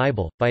as the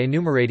Bible, by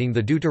enumerating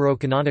the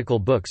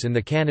deuterocanonical books in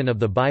the canon of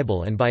the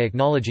Bible and by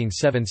acknowledging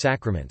 7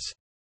 sacraments.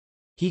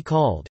 He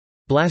called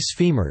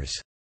blasphemers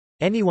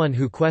anyone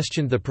who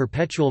questioned the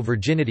perpetual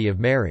virginity of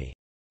Mary.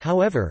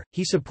 However,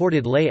 he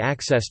supported lay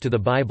access to the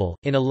Bible.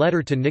 In a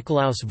letter to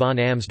Nikolaus von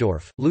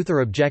Amsdorf, Luther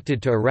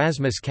objected to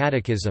Erasmus'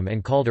 catechism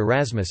and called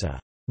Erasmus a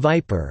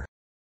viper,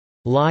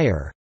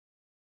 liar,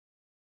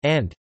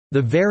 and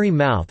the very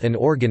mouth and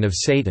organ of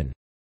Satan.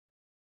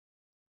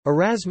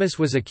 Erasmus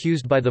was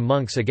accused by the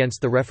monks against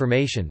the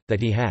Reformation,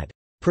 that he had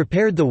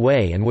prepared the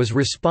way and was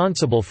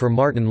responsible for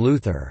Martin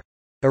Luther.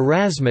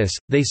 Erasmus,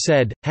 they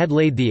said, had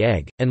laid the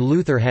egg, and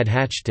Luther had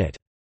hatched it.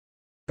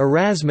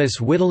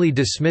 Erasmus wittily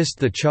dismissed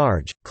the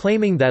charge,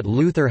 claiming that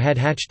Luther had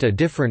hatched a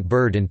different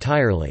bird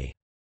entirely.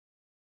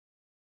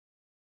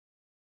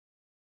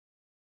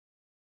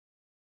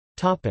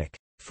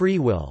 Free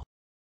will.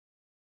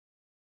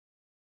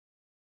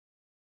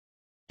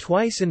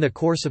 Twice in the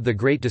course of the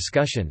Great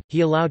Discussion,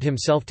 he allowed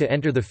himself to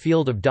enter the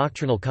field of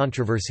doctrinal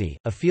controversy,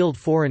 a field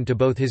foreign to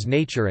both his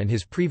nature and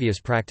his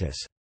previous practice.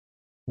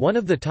 One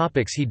of the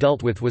topics he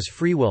dealt with was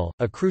free will,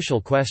 a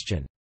crucial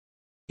question.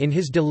 In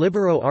his De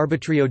Libero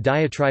Arbitrio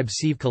diatribe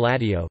Sive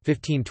Callatio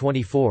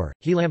 1524,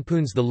 he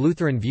lampoons the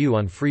Lutheran view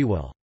on free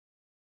will.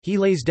 He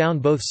lays down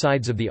both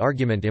sides of the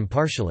argument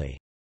impartially.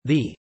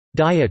 The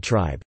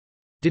diatribe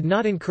did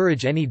not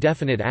encourage any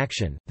definite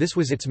action. This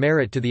was its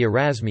merit to the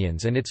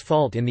Erasmians and its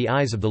fault in the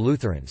eyes of the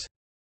Lutherans.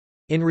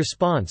 In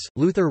response,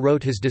 Luther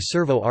wrote his De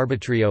Servo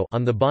Arbitrio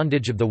on the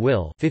bondage of the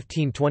will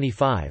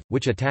 1525,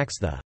 which attacks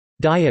the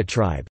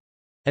diatribe,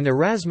 and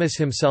Erasmus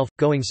himself,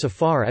 going so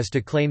far as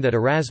to claim that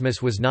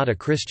Erasmus was not a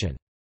Christian.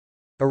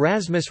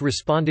 Erasmus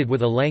responded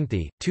with a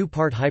lengthy,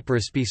 two-part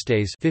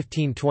Hyperaspistes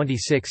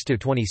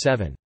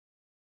 1526–27.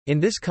 In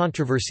this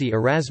controversy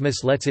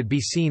Erasmus lets it be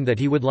seen that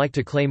he would like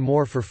to claim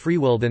more for free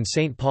will than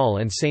St. Paul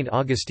and St.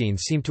 Augustine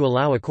seem to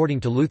allow according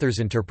to Luther's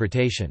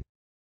interpretation.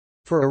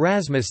 For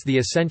Erasmus the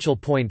essential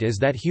point is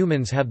that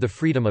humans have the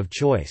freedom of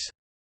choice.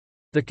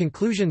 The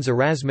conclusions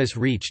Erasmus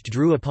reached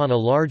drew upon a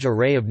large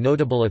array of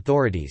notable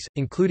authorities,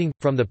 including,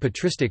 from the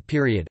patristic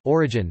period,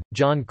 Origen,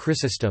 John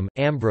Chrysostom,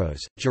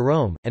 Ambrose,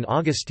 Jerome, and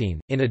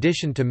Augustine, in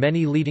addition to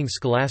many leading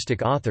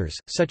scholastic authors,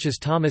 such as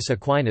Thomas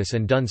Aquinas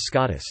and Duns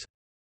Scotus.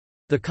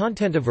 The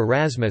content of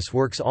Erasmus'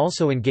 works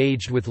also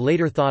engaged with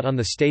later thought on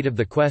the state of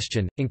the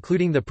question,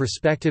 including the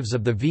perspectives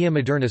of the Via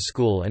Moderna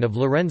school and of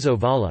Lorenzo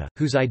Valla,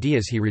 whose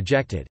ideas he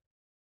rejected.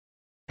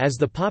 As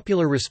the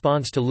popular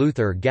response to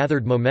Luther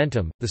gathered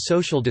momentum, the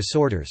social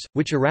disorders,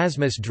 which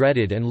Erasmus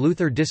dreaded and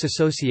Luther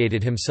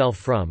disassociated himself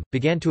from,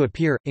 began to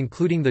appear,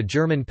 including the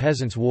German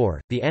Peasants' War,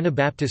 the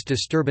Anabaptist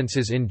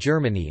disturbances in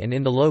Germany and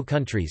in the Low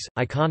Countries,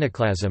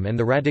 iconoclasm and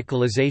the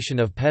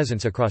radicalization of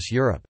peasants across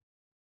Europe.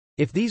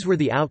 If these were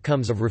the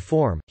outcomes of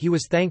reform, he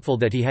was thankful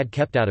that he had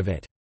kept out of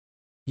it.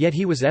 Yet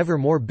he was ever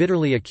more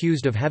bitterly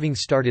accused of having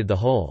started the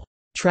whole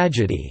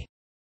tragedy,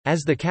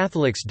 as the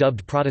Catholics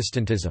dubbed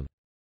Protestantism.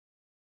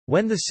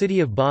 When the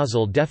city of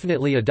Basel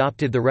definitely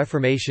adopted the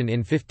Reformation in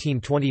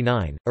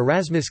 1529,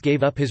 Erasmus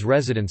gave up his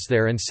residence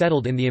there and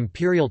settled in the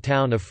imperial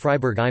town of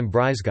Freiburg im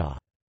Breisgau.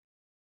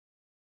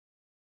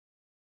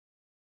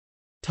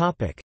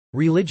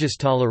 Religious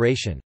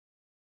toleration.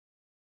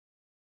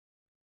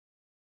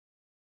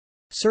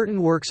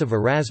 Certain works of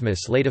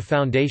Erasmus laid a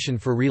foundation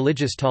for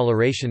religious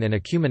toleration and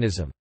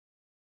ecumenism.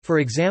 For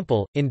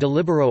example, in De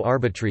Libero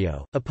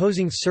Arbitrio,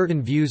 opposing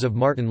certain views of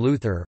Martin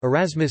Luther,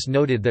 Erasmus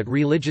noted that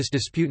religious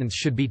disputants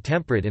should be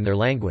temperate in their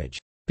language,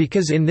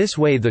 because in this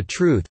way the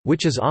truth,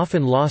 which is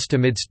often lost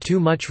amidst too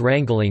much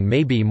wrangling,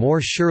 may be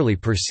more surely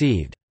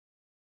perceived.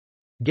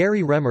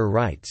 Gary Remmer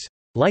writes,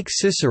 like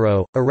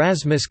Cicero,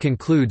 Erasmus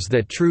concludes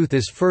that truth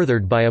is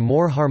furthered by a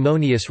more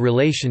harmonious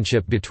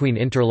relationship between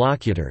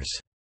interlocutors.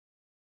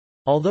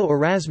 Although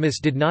Erasmus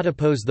did not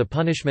oppose the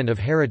punishment of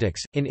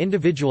heretics, in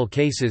individual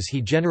cases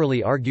he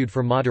generally argued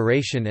for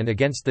moderation and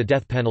against the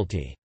death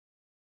penalty.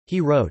 He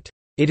wrote,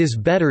 "It is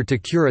better to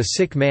cure a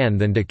sick man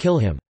than to kill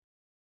him."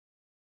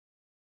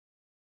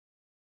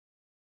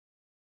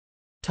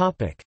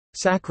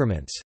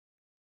 Sacraments.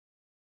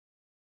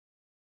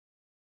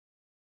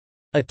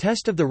 A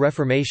test of the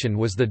Reformation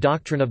was the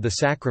doctrine of the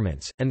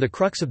sacraments, and the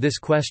crux of this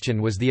question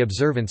was the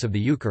observance of the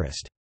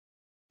Eucharist.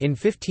 In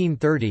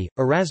 1530,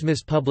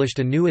 Erasmus published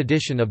a new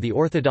edition of the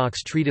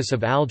Orthodox treatise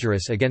of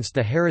Algerus against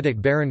the heretic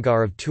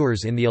Berengar of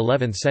Tours in the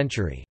 11th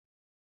century.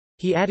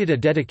 He added a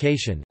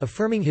dedication,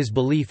 affirming his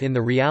belief in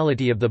the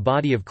reality of the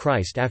body of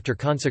Christ after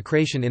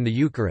consecration in the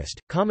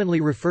Eucharist,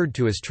 commonly referred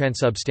to as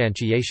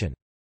transubstantiation.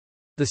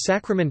 The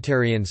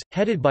sacramentarians,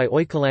 headed by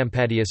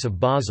Oecolampadius of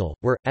Basel,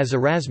 were, as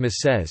Erasmus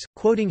says,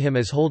 quoting him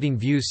as holding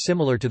views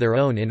similar to their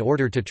own in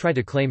order to try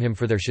to claim him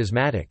for their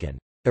schismatic and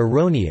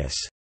erroneous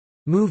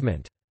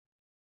movement.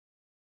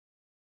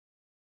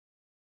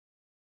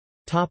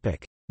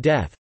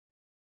 Death.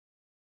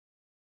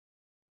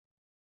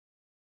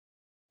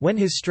 When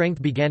his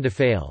strength began to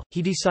fail,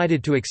 he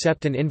decided to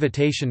accept an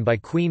invitation by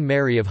Queen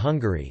Mary of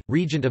Hungary,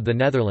 regent of the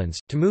Netherlands,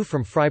 to move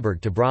from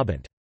Freiburg to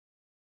Brabant.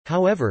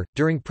 However,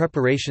 during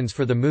preparations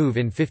for the move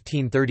in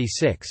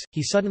 1536,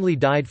 he suddenly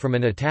died from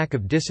an attack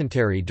of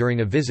dysentery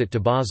during a visit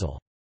to Basel.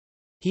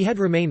 He had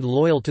remained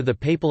loyal to the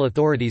papal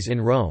authorities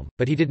in Rome,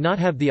 but he did not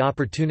have the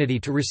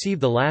opportunity to receive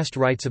the last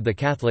rites of the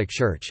Catholic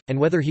Church, and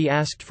whether he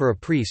asked for a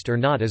priest or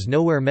not is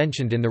nowhere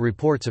mentioned in the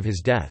reports of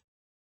his death.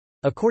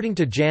 According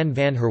to Jan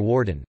van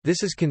Herwarden,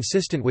 this is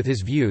consistent with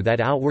his view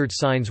that outward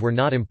signs were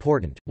not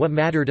important, what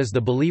mattered is the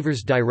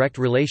believer's direct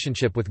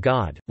relationship with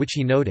God, which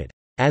he noted,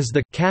 "as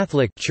the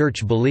Catholic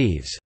Church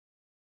believes."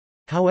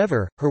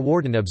 However,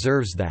 Herwarden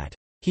observes that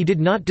he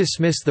did not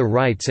dismiss the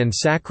rites and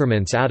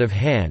sacraments out of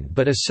hand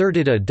but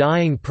asserted a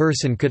dying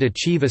person could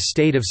achieve a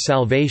state of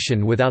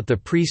salvation without the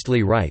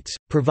priestly rites,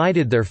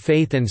 provided their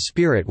faith and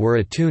spirit were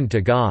attuned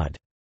to God.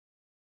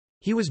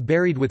 He was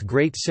buried with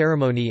great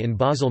ceremony in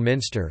Basel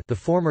Minster, the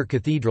former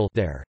cathedral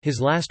there.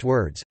 His last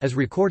words, as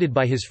recorded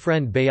by his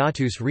friend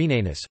Beatus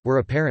Renanus, were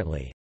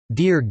apparently,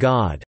 "Dear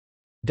God,"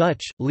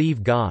 Dutch,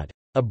 "Leave God."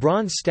 A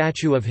bronze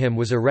statue of him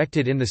was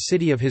erected in the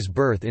city of his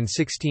birth in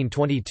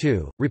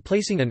 1622,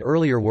 replacing an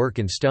earlier work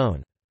in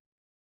stone.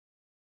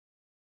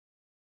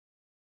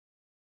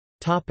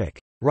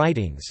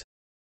 Writings.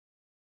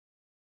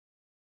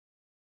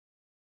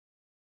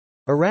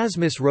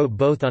 Erasmus wrote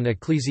both on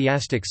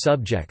ecclesiastic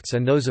subjects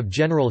and those of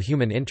general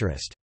human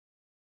interest.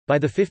 By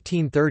the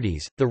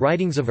 1530s, the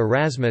writings of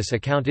Erasmus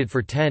accounted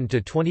for 10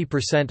 to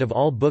 20% of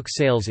all book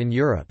sales in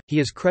Europe. He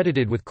is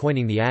credited with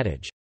coining the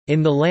adage,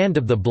 "In the land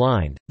of the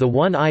blind, the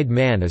one-eyed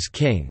man is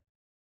king."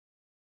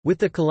 With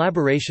the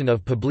collaboration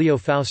of Publio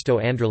Fausto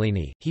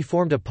Androlini, he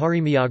formed a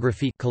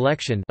paremiography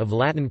collection of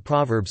Latin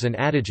proverbs and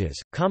adages,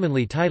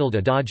 commonly titled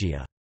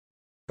Adagia.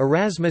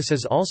 Erasmus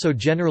is also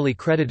generally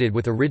credited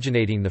with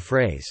originating the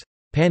phrase,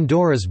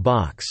 "Pandora's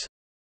box,"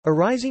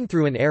 arising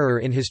through an error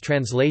in his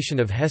translation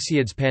of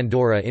Hesiod's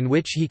Pandora, in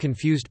which he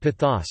confused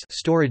pithos,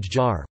 storage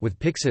jar, with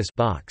pyxis,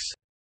 box.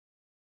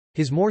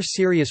 His more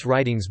serious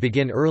writings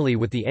begin early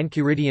with the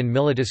Enchiridion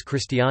Militis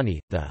Christiani,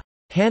 the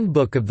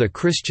Handbook of the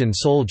Christian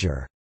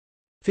Soldier,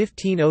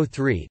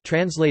 1503,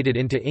 translated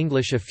into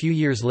English a few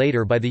years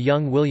later by the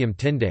young William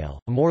Tyndale.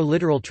 A more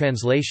literal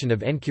translation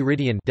of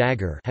Enchiridion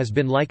dagger has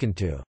been likened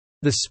to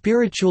the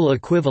spiritual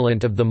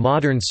equivalent of the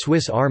modern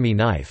Swiss Army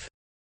knife.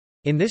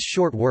 In this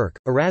short work,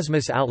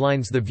 Erasmus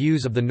outlines the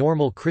views of the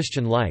normal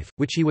Christian life,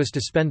 which he was to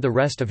spend the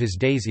rest of his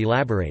days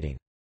elaborating.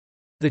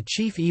 The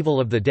chief evil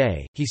of the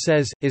day, he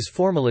says, is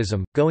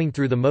formalism, going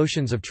through the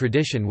motions of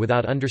tradition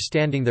without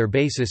understanding their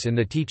basis in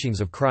the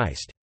teachings of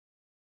Christ.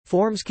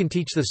 Forms can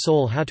teach the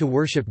soul how to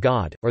worship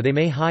God, or they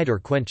may hide or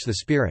quench the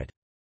spirit.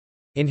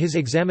 In his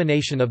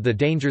examination of the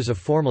dangers of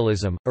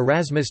formalism,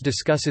 Erasmus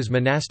discusses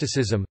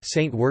monasticism,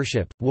 saint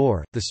worship,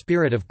 war, the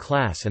spirit of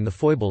class and the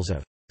foibles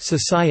of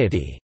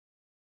society.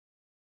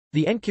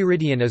 The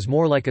Enchiridion is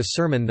more like a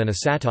sermon than a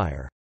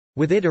satire.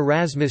 With it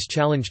Erasmus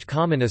challenged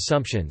common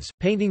assumptions,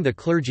 painting the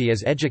clergy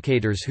as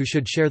educators who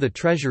should share the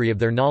treasury of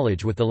their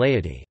knowledge with the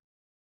laity.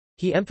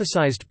 He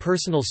emphasized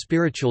personal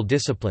spiritual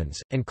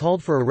disciplines, and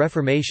called for a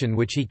reformation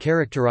which he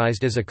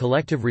characterized as a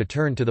collective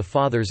return to the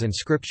Fathers and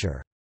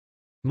Scripture.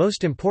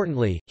 Most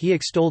importantly, he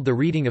extolled the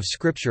reading of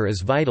Scripture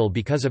as vital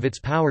because of its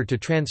power to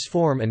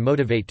transform and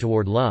motivate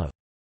toward love.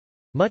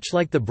 Much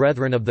like the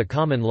Brethren of the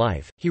Common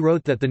Life, he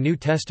wrote that the New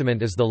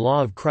Testament is the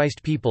law of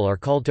Christ people are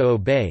called to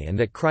obey and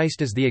that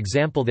Christ is the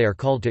example they are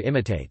called to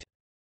imitate.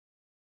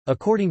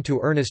 According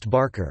to Ernest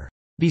Barker,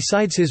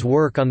 besides his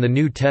work on the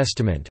New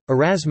Testament,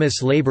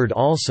 Erasmus labored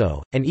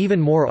also, and even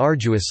more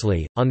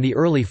arduously, on the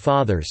early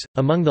Fathers.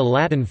 Among the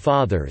Latin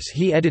Fathers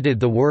he edited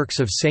the works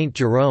of Saint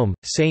Jerome,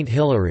 Saint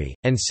Hilary,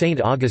 and Saint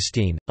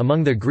Augustine.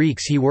 Among the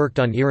Greeks he worked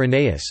on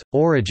Irenaeus,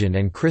 Origen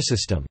and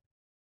Chrysostom.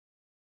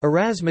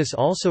 Erasmus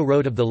also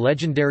wrote of the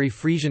legendary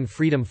Frisian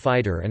freedom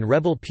fighter and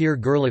rebel Peer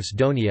Gerlof's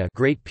Donia,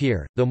 Great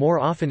Peer, though more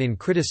often in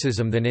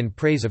criticism than in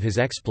praise of his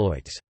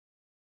exploits.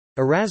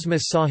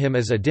 Erasmus saw him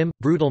as a dim,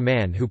 brutal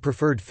man who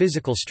preferred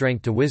physical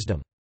strength to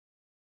wisdom.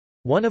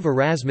 One of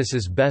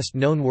Erasmus's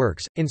best-known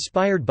works,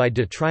 inspired by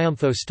De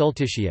Triumpho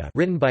Stultitia,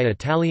 written by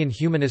Italian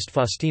humanist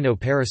Faustino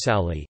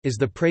Parasauli, is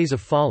The Praise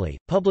of Folly,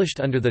 published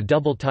under the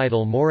double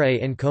title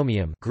Morae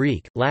Encomium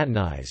 (Greek,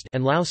 Latinized)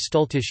 and Laus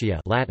Stultitia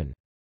 (Latin).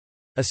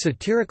 A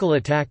satirical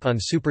attack on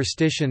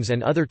superstitions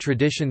and other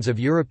traditions of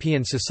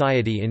European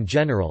society in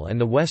general and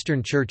the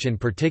Western Church in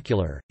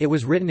particular, it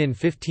was written in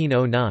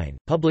 1509,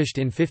 published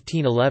in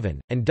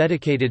 1511, and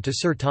dedicated to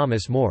Sir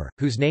Thomas More,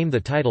 whose name the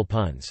title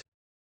puns.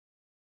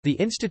 The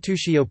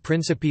Institutio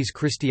Principis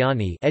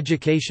Christiani,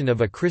 Education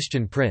of a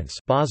Christian Prince,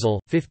 Basel,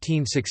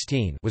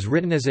 1516, was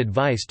written as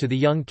advice to the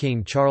young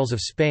King Charles of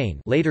Spain,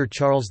 later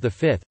Charles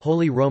V,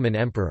 Holy Roman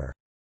Emperor.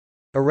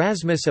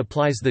 Erasmus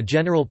applies the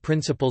general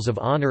principles of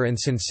honor and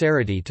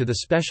sincerity to the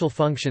special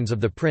functions of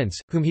the prince,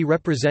 whom he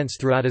represents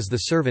throughout as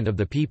the servant of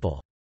the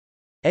people.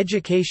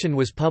 Education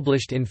was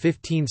published in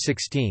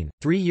 1516,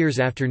 3 years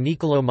after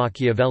Niccolò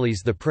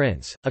Machiavelli's The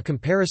Prince. A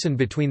comparison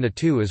between the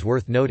two is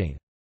worth noting.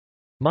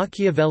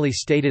 Machiavelli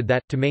stated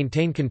that, to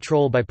maintain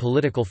control by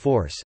political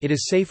force, it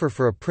is safer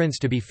for a prince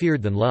to be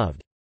feared than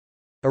loved.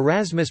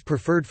 Erasmus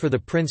preferred for the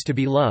prince to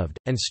be loved,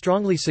 and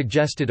strongly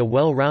suggested a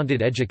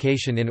well-rounded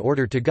education in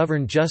order to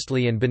govern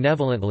justly and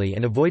benevolently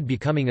and avoid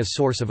becoming a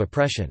source of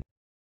oppression.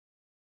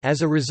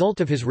 As a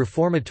result of his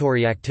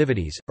reformatory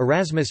activities,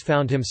 Erasmus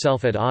found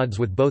himself at odds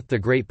with both the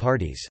great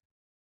parties.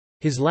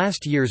 His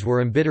last years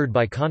were embittered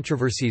by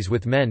controversies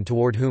with men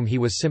toward whom he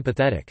was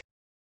sympathetic.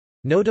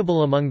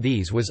 Notable among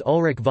these was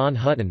Ulrich von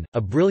Hutten, a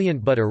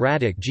brilliant but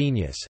erratic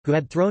genius, who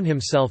had thrown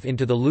himself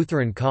into the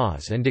Lutheran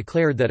cause and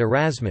declared that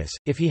Erasmus,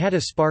 if he had a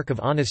spark of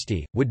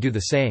honesty, would do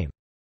the same.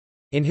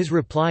 In his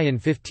reply in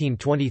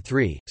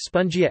 1523,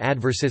 Spungia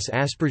adversus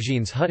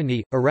aspergines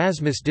Hutteni,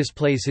 Erasmus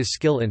displays his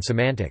skill in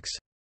semantics.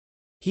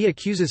 He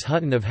accuses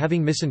Hutten of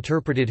having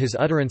misinterpreted his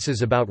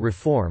utterances about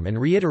reform and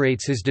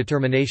reiterates his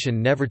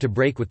determination never to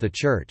break with the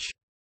Church.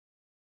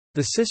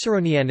 The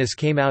Ciceronianus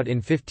came out in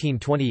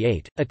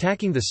 1528,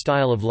 attacking the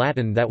style of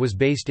Latin that was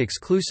based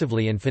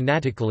exclusively and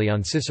fanatically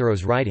on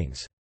Cicero's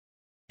writings.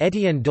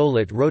 Étienne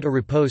Dolet wrote a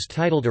repose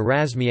titled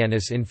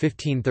Erasmianus in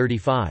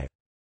 1535.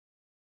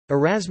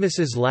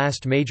 Erasmus's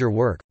last major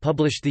work,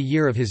 published the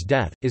year of his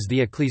death, is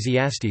the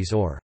Ecclesiastes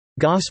or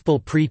Gospel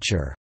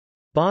Preacher,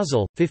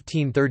 Basel,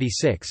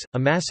 1536, a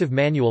massive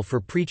manual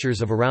for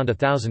preachers of around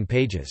 1,000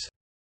 pages.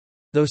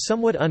 Though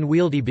somewhat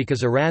unwieldy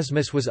because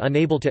Erasmus was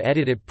unable to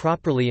edit it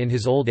properly in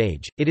his old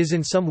age, it is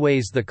in some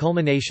ways the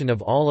culmination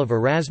of all of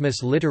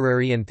Erasmus'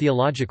 literary and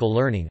theological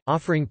learning,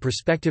 offering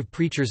prospective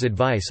preachers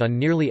advice on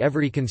nearly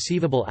every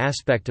conceivable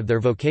aspect of their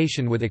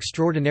vocation with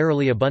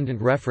extraordinarily abundant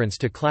reference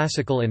to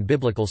classical and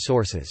biblical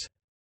sources.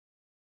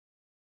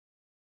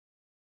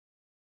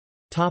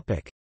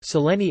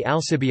 Sileni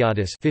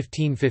Alcibiades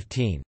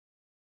 1515.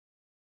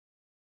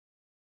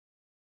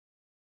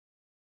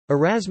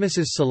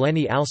 Erasmus's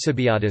Sileni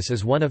Alcibiades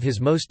is one of his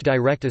most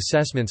direct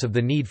assessments of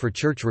the need for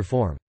church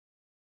reform.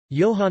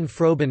 Johann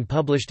Froben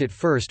published it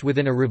first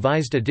within a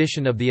revised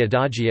edition of the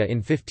Adagia in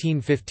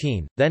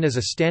 1515, then as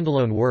a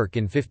standalone work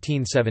in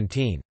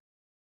 1517.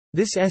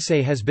 This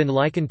essay has been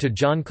likened to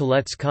John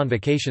Colet's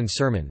Convocation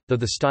Sermon, though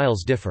the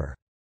styles differ.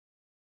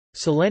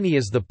 Sileni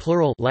is the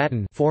plural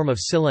Latin form of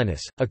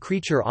Silenus, a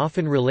creature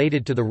often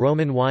related to the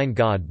Roman wine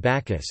god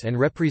Bacchus and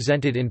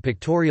represented in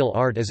pictorial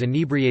art as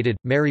inebriated,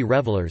 merry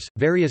revelers,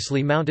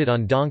 variously mounted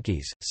on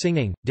donkeys,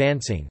 singing,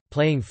 dancing,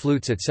 playing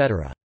flutes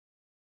etc.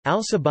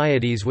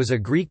 Alcibiades was a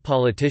Greek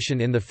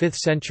politician in the 5th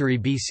century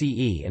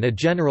BCE and a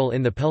general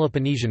in the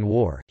Peloponnesian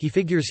War. He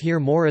figures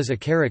here more as a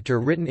character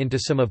written into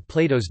some of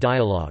Plato's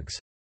dialogues.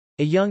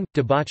 A young,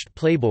 debauched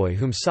playboy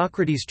whom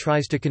Socrates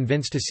tries to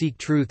convince to seek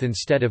truth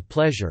instead of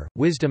pleasure,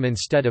 wisdom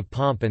instead of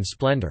pomp and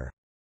splendor.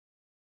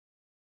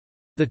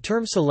 The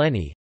term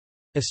Sileni,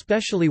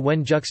 especially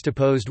when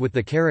juxtaposed with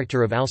the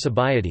character of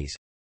Alcibiades,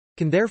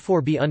 can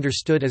therefore be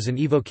understood as an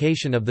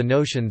evocation of the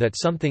notion that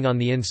something on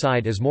the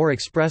inside is more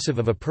expressive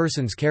of a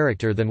person's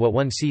character than what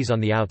one sees on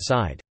the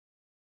outside.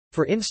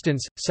 For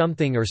instance,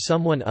 something or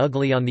someone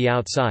ugly on the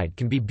outside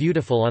can be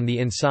beautiful on the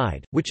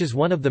inside, which is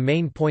one of the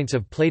main points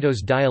of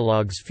Plato's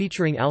dialogues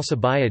featuring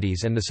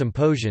Alcibiades and the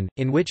Symposium,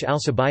 in which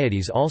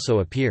Alcibiades also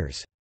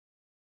appears.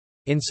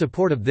 In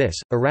support of this,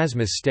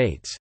 Erasmus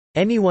states,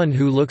 "Anyone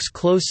who looks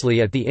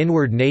closely at the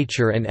inward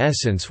nature and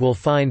essence will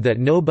find that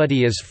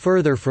nobody is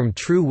further from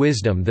true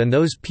wisdom than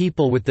those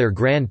people with their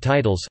grand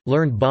titles,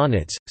 learned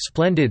bonnets,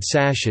 splendid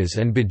sashes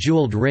and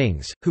bejeweled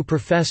rings, who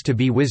profess to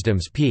be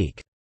wisdom's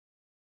peak."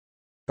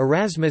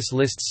 Erasmus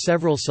lists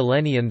several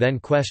Sileni and then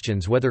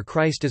questions whether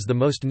Christ is the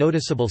most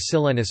noticeable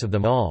Silenus of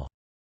them all.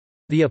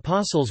 The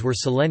apostles were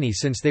Sileni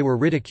since they were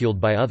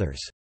ridiculed by others.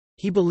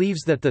 He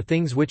believes that the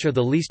things which are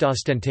the least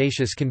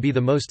ostentatious can be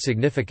the most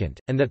significant,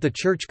 and that the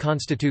Church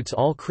constitutes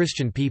all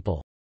Christian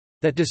people.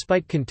 That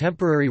despite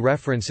contemporary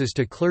references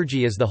to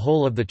clergy as the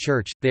whole of the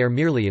Church, they are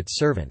merely its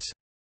servants.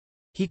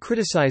 He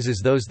criticizes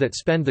those that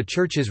spend the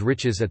Church's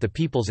riches at the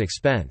people's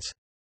expense.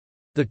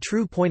 The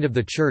true point of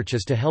the Church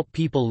is to help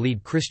people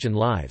lead Christian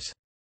lives.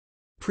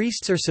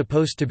 Priests are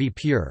supposed to be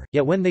pure,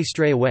 yet when they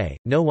stray away,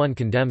 no one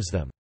condemns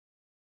them.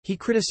 He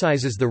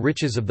criticizes the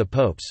riches of the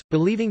popes,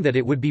 believing that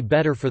it would be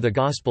better for the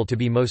gospel to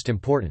be most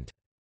important.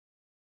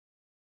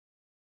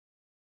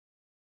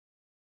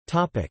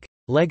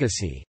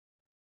 Legacy.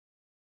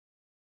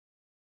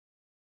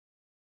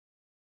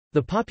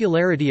 The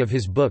popularity of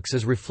his books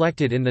is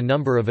reflected in the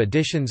number of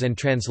editions and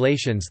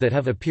translations that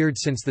have appeared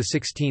since the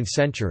 16th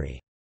century.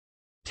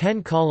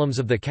 10 columns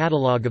of the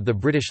catalogue of the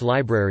British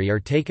Library are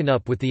taken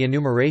up with the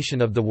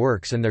enumeration of the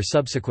works and their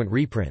subsequent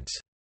reprints.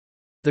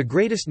 The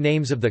greatest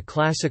names of the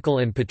classical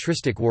and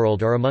patristic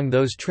world are among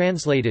those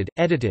translated,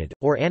 edited,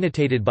 or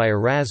annotated by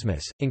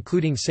Erasmus,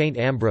 including Saint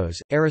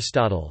Ambrose,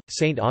 Aristotle,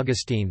 Saint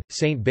Augustine,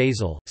 Saint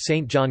Basil,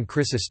 Saint John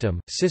Chrysostom,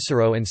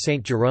 Cicero and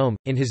Saint Jerome.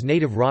 In his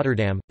native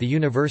Rotterdam, the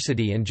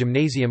university and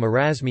Gymnasium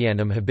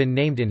Erasmianum have been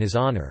named in his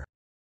honor.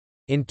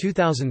 In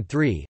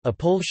 2003, a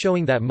poll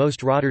showing that most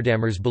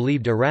Rotterdammers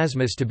believed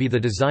Erasmus to be the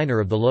designer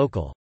of the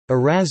local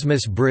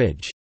Erasmus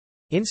Bridge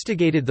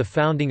instigated the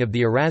founding of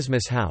the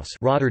Erasmus House,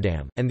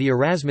 Rotterdam, and the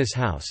Erasmus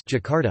House,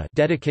 Jakarta,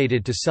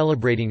 dedicated to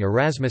celebrating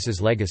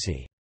Erasmus's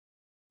legacy.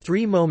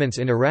 3 moments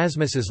in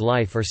Erasmus's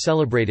life are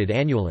celebrated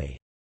annually.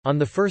 On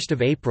 1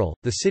 April,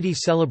 the city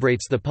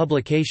celebrates the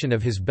publication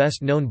of his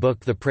best-known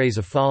book The Praise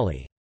of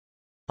Folly.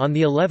 On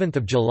the 11th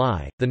of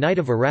July, the Night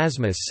of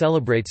Erasmus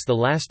celebrates the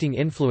lasting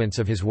influence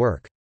of his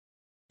work.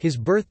 His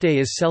birthday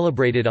is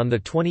celebrated on the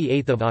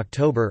 28th of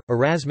October.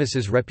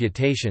 Erasmus's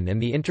reputation and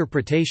the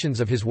interpretations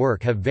of his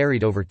work have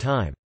varied over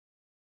time.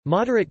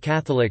 Moderate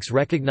Catholics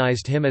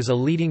recognized him as a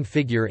leading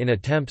figure in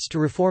attempts to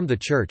reform the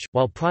Church,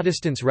 while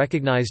Protestants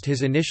recognized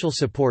his initial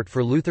support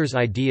for Luther's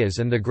ideas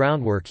and the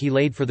groundwork he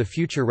laid for the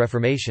future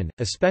Reformation,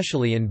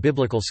 especially in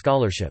biblical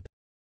scholarship.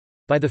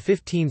 By the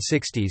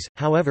 1560s,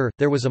 however,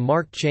 there was a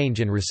marked change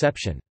in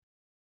reception.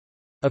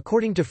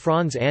 According to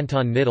Franz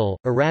Anton Nittel,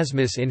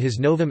 Erasmus in his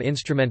Novum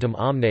Instrumentum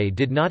Omne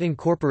did not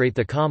incorporate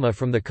the comma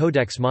from the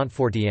Codex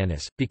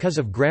Montfortianus, because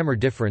of grammar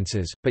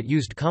differences, but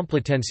used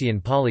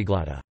Complutensian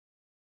polyglotta.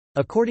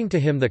 According to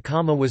him, the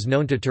comma was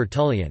known to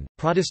Tertullian.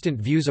 Protestant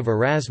views of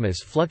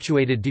Erasmus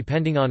fluctuated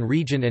depending on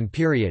region and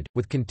period,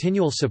 with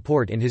continual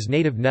support in his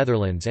native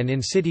Netherlands and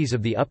in cities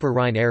of the Upper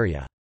Rhine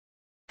area.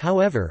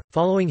 However,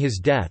 following his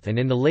death and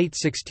in the late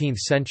 16th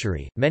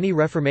century, many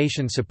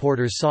Reformation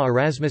supporters saw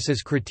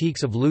Erasmus's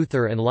critiques of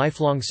Luther and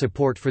lifelong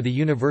support for the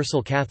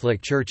Universal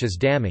Catholic Church as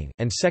damning,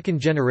 and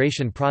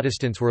second-generation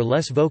Protestants were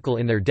less vocal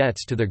in their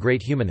debts to the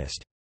great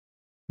humanist.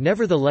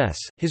 Nevertheless,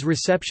 his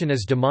reception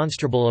is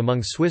demonstrable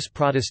among Swiss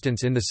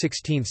Protestants in the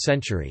 16th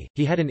century.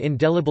 He had an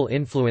indelible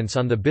influence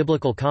on the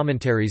biblical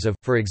commentaries of,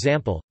 for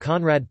example,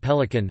 Conrad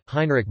Pelikan,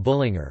 Heinrich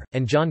Bullinger,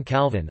 and John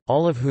Calvin,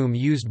 all of whom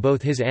used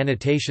both his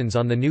annotations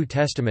on the New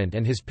Testament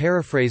and his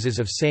paraphrases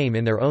of same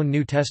in their own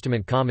New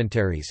Testament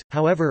commentaries.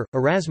 However,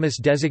 Erasmus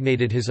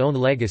designated his own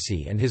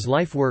legacy and his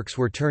life works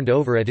were turned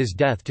over at his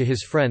death to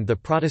his friend the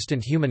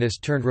Protestant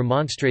humanist turned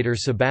remonstrator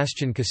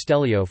Sebastian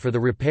Castellio for the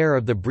repair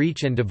of the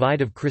breach and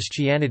divide of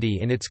Christianity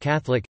in its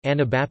Catholic,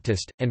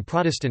 Anabaptist, and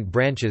Protestant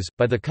branches.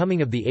 By the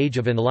coming of the Age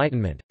of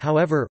Enlightenment,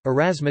 however,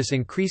 Erasmus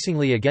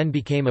increasingly again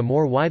became a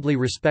more widely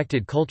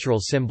respected cultural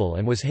symbol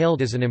and was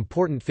hailed as an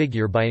important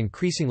figure by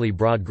increasingly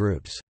broad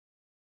groups.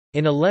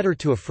 In a letter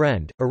to a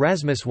friend,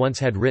 Erasmus once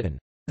had written,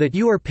 "That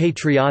you are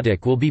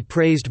patriotic will be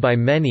praised by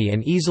many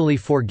and easily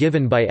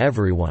forgiven by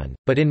everyone,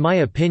 but in my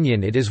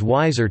opinion it is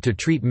wiser to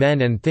treat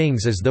men and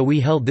things as though we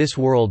held this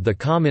world the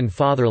common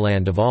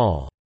fatherland of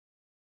all."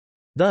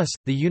 Thus,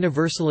 the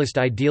universalist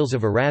ideals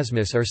of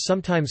Erasmus are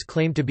sometimes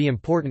claimed to be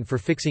important for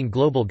fixing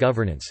global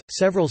governance.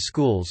 Several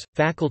schools,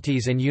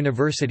 faculties, and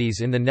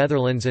universities in the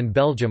Netherlands and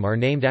Belgium are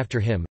named after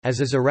him, as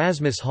is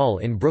Erasmus Hall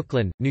in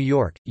Brooklyn, New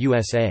York,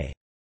 USA.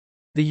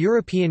 The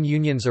European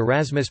Union's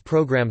Erasmus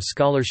program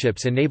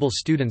scholarships enable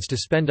students to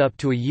spend up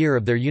to a year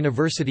of their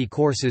university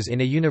courses in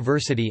a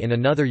university in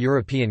another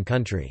European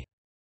country.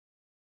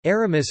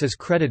 Aramis is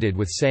credited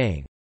with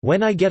saying,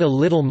 "When I get a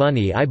little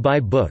money I buy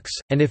books,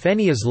 and if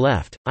any is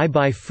left, I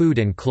buy food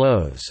and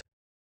clothes."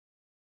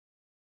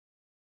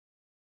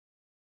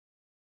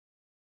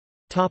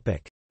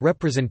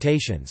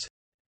 Representations.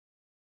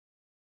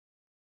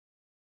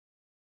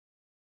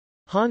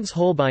 Hans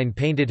Holbein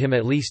painted him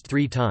at least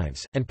 3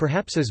 times, and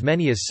perhaps as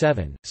many as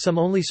 7, some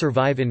only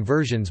survive in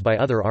versions by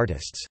other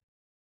artists.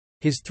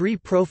 His 3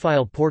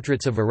 profile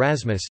portraits of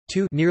Erasmus,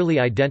 2 nearly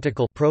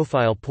identical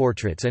profile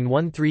portraits and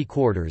 1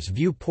 3/4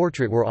 view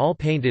portrait were all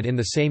painted in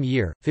the same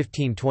year,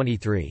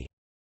 1523.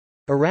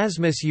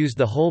 Erasmus used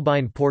the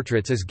Holbein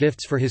portraits as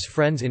gifts for his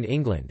friends in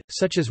England,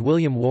 such as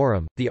William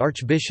Warham, the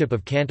Archbishop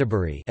of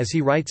Canterbury. As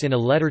he writes in a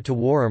letter to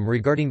Warham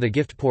regarding the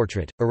gift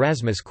portrait,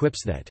 Erasmus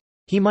quips that,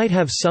 "He might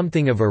have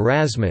something of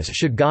Erasmus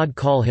should God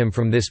call him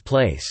from this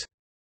place."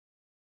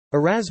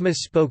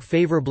 Erasmus spoke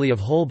favourably of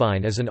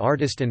Holbein as an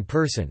artist and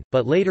person,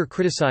 but later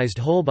criticised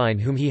Holbein,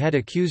 whom he had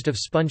accused of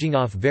sponging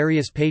off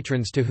various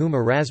patrons to whom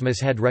Erasmus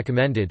had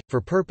recommended,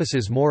 for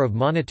purposes more of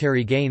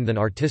monetary gain than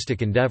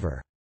artistic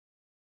endeavour.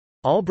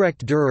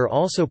 Albrecht Dürer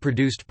also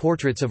produced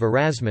portraits of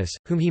Erasmus,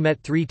 whom he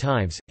met 3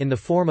 times, in the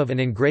form of an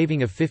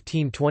engraving of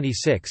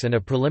 1526 and a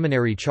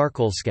preliminary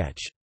charcoal sketch.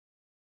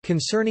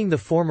 Concerning the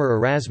former,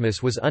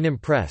 Erasmus was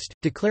unimpressed,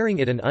 declaring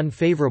it an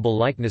unfavourable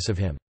likeness of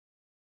him.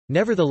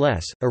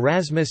 Nevertheless,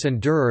 Erasmus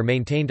and Dürer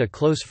maintained a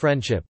close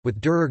friendship,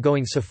 with Dürer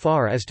going so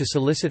far as to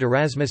solicit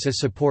Erasmus's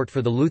support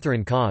for the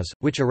Lutheran cause,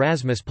 which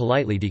Erasmus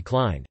politely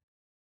declined.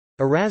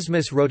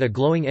 Erasmus wrote a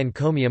glowing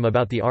encomium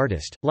about the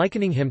artist,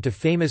 likening him to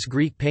famous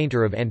Greek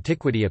painter of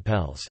antiquity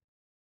Apelles.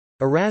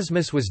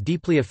 Erasmus was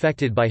deeply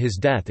affected by his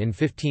death in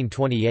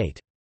 1528.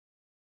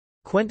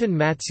 Quentin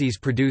Matsys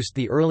produced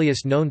the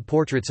earliest known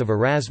portraits of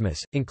Erasmus,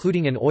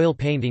 including an oil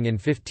painting in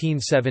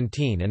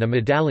 1517 and a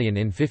medallion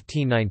in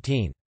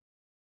 1519.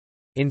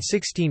 In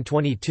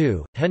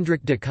 1622,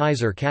 Hendrik de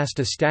Keyser cast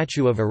a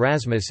statue of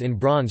Erasmus in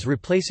bronze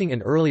replacing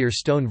an earlier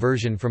stone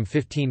version from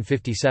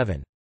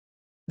 1557.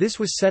 This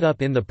was set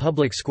up in the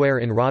public square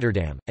in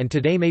Rotterdam, and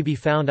today may be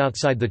found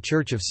outside the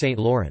Church of St.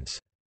 Lawrence.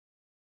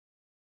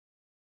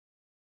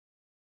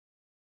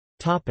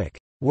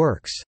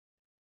 Works.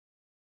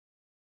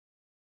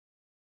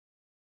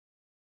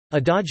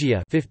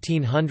 Adagia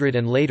 1500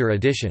 and later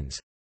editions.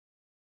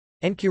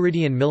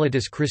 Enchiridion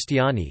Militis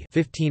Christiani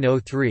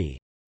 1503.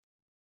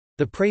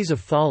 The Praise of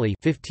Folly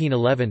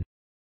 1511.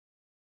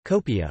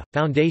 Copia,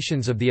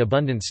 Foundations of the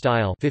Abundant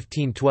Style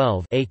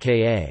 1512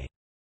 aka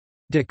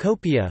De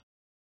Copia.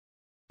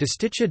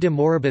 Desticcia de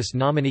Moribus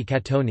Nomini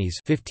Catonis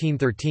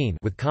 1513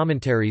 with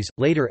commentaries,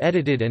 later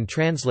edited and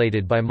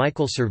translated by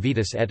Michael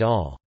Servetus et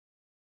al.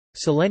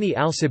 Sileni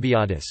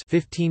Alcibiadis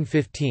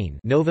 1515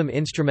 Novum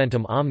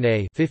Instrumentum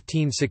Omne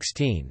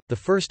 1516, the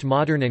first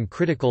modern and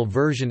critical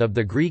version of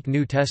the Greek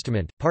New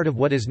Testament, part of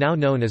what is now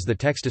known as the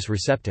Textus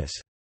Receptus.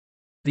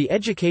 The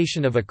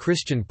Education of a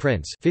Christian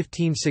Prince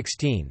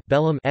 1516,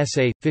 Bellum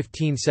Essay,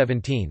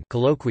 1517,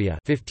 Colloquia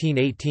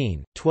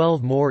 1518,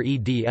 12 more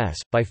eds,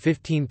 by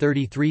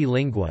 1533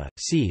 Lingua,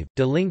 sive,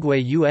 de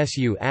linguae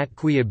usu at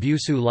qui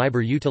abusu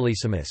liber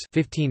utilissimus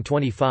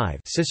 1525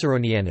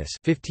 Ciceronianus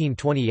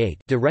 1528,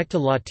 De recta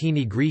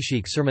Latini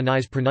Grecique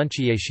sermonize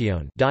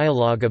pronunciatione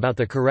dialogue about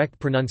the correct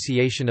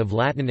pronunciation of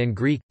Latin and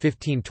Greek,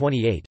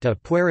 1528 De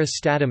pueris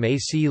statum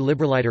ac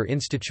liberaliter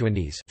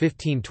instituendis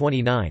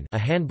 1529, a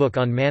handbook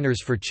on manners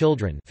for for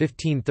Children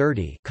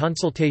 1530,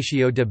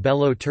 Consultatio de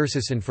Bello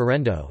Tursis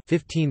Inferendo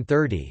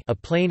 1530, A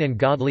Plain and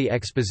Godly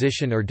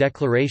Exposition or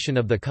Declaration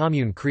of the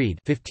Commune Creed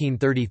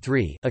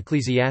 1533,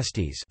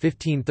 Ecclesiastes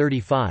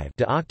 1535,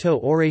 De Octo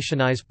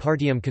Orationis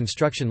Partium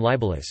Construction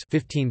Libellus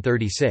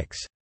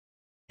 1536.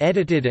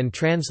 Edited and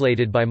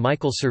translated by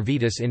Michael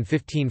Servetus in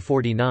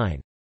 1549.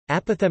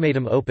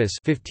 Apothematum Opus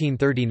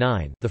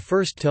 1539, the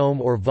first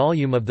tome or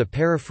volume of the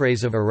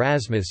paraphrase of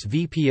Erasmus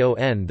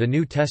Vpon the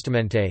New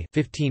Testamente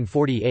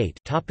 1548.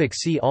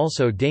 See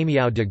also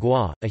Damião de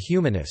Gois, a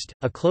humanist,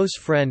 a close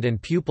friend and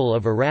pupil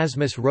of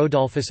Erasmus.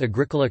 Rodolphus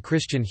Agricola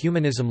Christian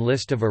Humanism.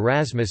 List of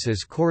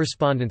Erasmus's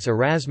correspondence.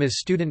 Erasmus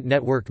Student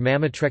Network.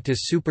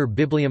 Mammotrectus Super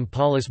Biblium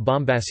Paulus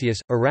Bombasius.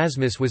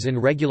 Erasmus was in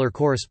regular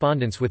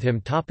correspondence with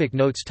him.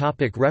 Notes.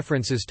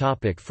 References.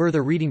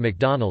 Further reading.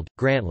 MacDonald,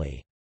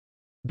 Grantley.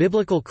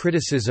 Biblical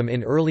Criticism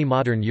in Early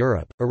Modern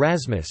Europe,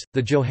 Erasmus,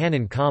 The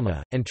Johannine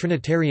Comma, and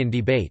Trinitarian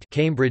Debate,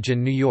 Cambridge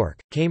and New York,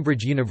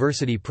 Cambridge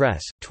University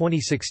Press,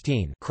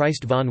 2016.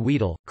 Christ von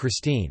Weidel,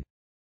 Christine.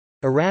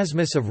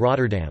 Erasmus of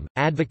Rotterdam,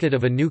 Advocate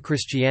of a New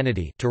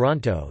Christianity,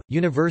 Toronto,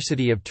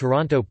 University of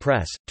Toronto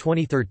Press,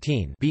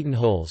 2013.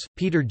 Beatonholes,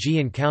 Peter G.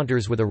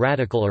 Encounters with a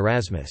Radical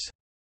Erasmus.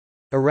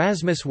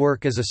 Erasmus'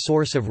 work as a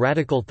source of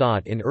radical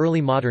thought in early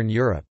modern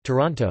Europe,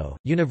 Toronto,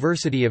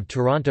 University of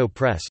Toronto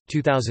Press,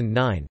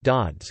 2009.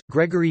 Dodds,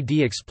 Gregory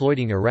D.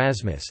 Exploiting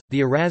Erasmus,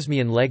 The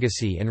Erasmian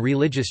Legacy and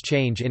Religious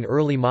Change in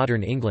Early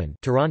Modern England,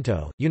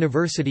 Toronto,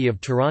 University of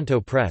Toronto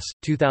Press,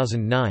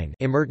 2009.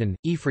 Imerton,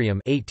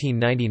 Ephraim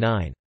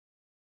 1899.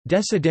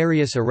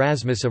 Desiderius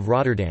Erasmus of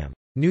Rotterdam.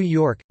 New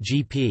York,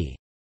 G.P.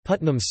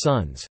 Putnam's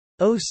Sons.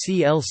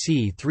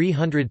 OCLC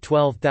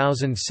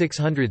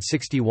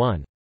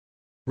 312661.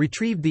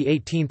 Retrieved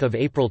 18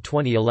 April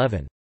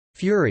 2011.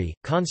 Fury,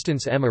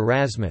 Constance M.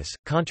 Erasmus,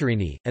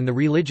 Contarini, and the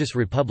Religious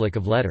Republic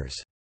of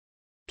Letters.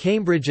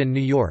 Cambridge and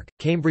New York,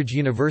 Cambridge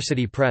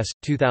University Press,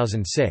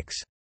 2006.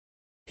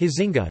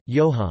 Huizinga,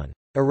 Johann.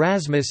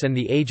 Erasmus and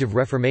the Age of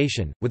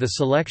Reformation, with a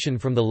selection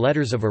from the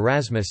Letters of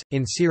Erasmus,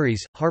 in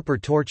series, Harper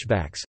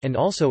Torchbacks, and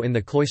also in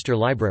the Cloister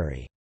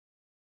Library.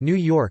 New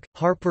York,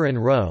 Harper &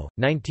 Row,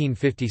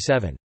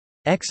 1957.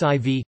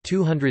 XIV,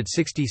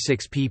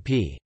 266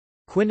 pp.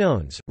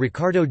 Quinones,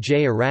 Ricardo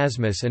J.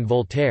 Erasmus and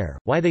Voltaire,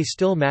 Why They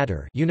Still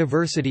Matter,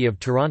 University of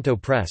Toronto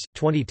Press,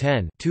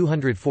 2010,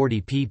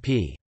 240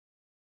 pp.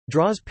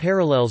 Draws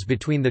parallels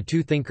between the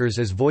two thinkers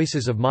as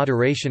voices of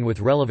moderation with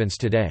relevance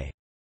today.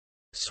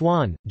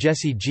 Swan,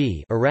 Jesse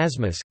G.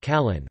 Erasmus,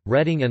 Callan,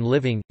 Reading and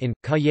Living, in,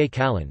 Cahiers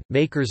Callan,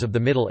 Makers of the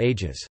Middle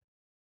Ages.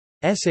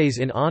 Essays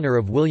in Honor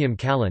of William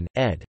Callan,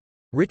 ed.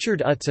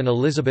 Richard Utz and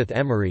Elizabeth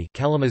Emery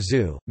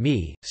Kalamazoo,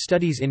 Me,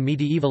 Studies in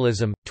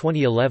Medievalism,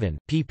 2011,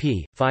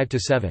 pp.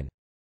 5–7.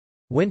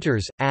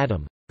 Winters,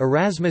 Adam.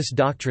 Erasmus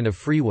Doctrine of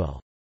Free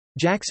Will.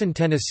 Jackson,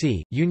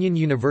 Tennessee, Union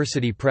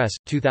University Press,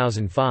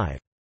 2005.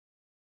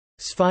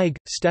 Zweig,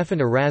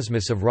 Stephan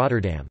Erasmus of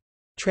Rotterdam.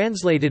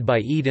 Translated by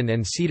Eden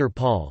and Cedar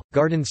Paul,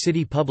 Garden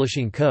City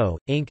Publishing Co.,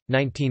 Inc.,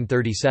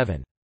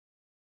 1937.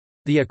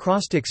 The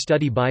Acrostic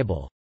Study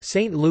Bible.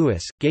 St.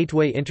 Louis,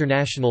 Gateway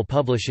International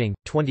Publishing,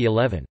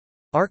 2011.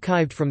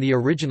 Archived from the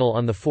original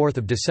on 4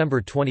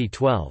 December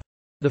 2012.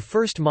 The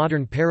first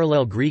modern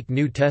parallel Greek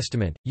New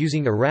Testament,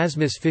 using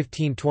Erasmus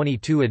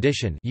 1522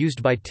 edition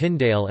used by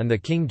Tyndale and the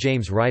King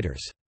James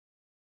writers.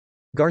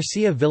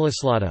 Garcia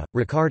Villaslada,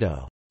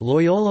 Ricardo.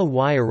 Loyola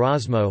y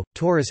Erasmo,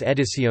 Torres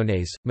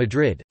Ediciones,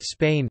 Madrid,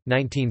 Spain,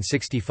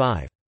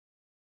 1965.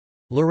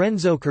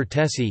 Lorenzo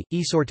Cortesi,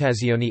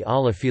 Esortazioni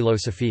alla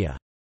filosofia.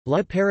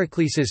 La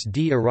Paraclesis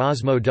di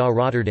Erasmo da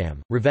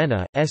Rotterdam,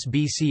 Ravenna,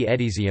 SBC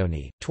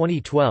Edizioni,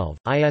 2012,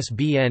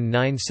 ISBN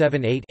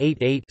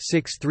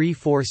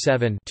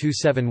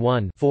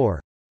 978-88-6347-271-4.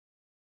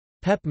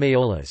 Pep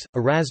Mayolas,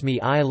 Erasmi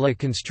I la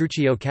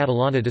Construcció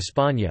Catalana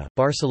d'Espanya,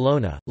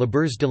 Barcelona,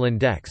 Libers de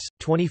l'Index,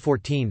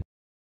 2014.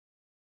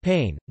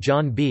 Payne,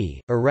 John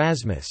B.,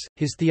 Erasmus,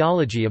 His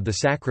Theology of the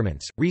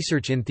Sacraments,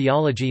 Research in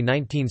Theology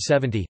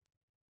 1970.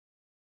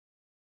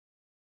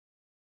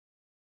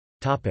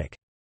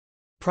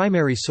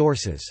 Primary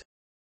sources.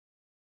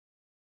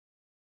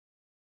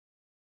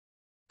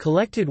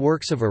 Collected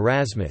Works of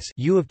Erasmus,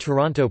 U of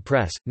Toronto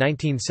Press,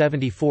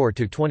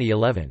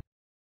 1974–2011.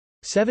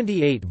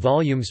 78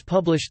 volumes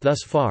published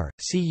thus far,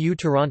 CU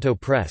Toronto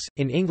Press,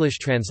 in English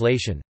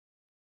translation.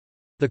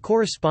 The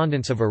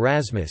Correspondence of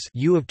Erasmus,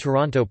 U of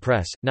Toronto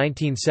Press,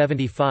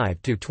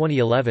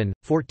 1975–2011,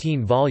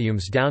 14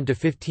 volumes down to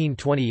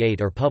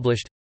 1528 are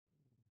published.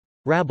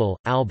 Rabel,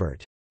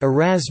 Albert.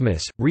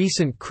 Erasmus,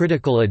 Recent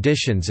Critical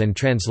Editions and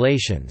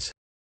Translations.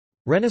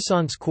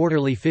 Renaissance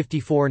Quarterly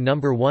 54 No.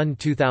 1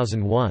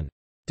 2001.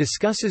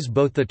 Discusses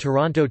both the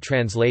Toronto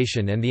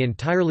translation and the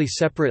entirely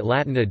separate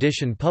Latin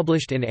edition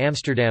published in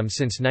Amsterdam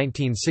since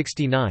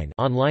 1969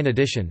 online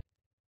edition.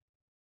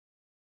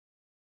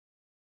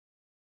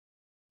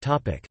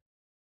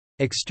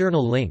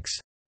 External links.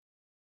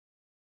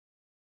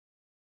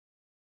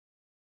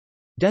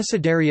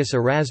 Desiderius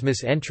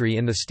Erasmus entry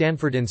in the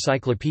Stanford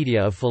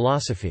Encyclopedia of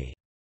Philosophy.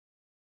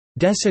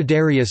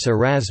 Desiderius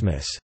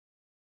Erasmus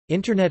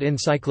Internet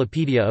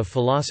Encyclopedia of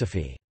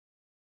Philosophy.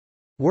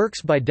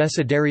 Works by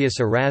Desiderius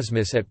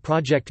Erasmus at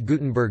Project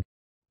Gutenberg.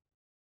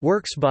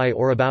 Works by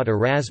or about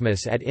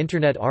Erasmus at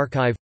Internet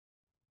Archive.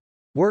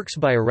 Works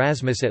by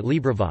Erasmus at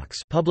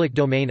LibriVox, public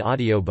domain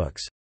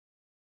audiobooks.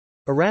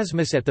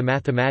 Erasmus at the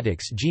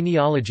Mathematics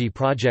Genealogy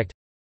Project.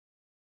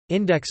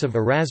 Index of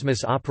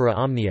Erasmus Opera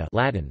Omnia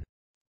Latin.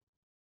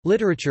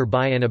 Literature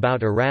by and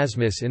about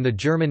Erasmus in the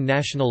German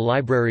National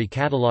Library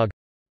Catalogue.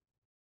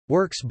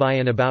 Works by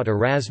and about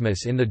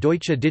Erasmus in the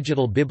Deutsche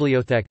Digital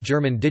Bibliothek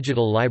German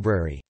Digital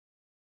Library.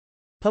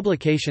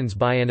 Publications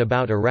by and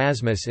about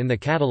Erasmus in the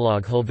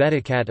Catalogue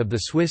Helveticat of the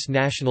Swiss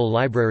National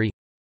Library.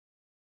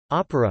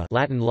 Opera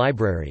Latin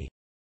Library.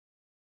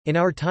 In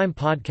Our Time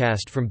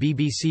podcast from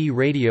BBC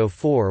Radio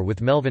 4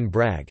 with Melvin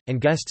Bragg, and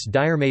guests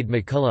Diarmaid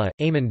McCullough,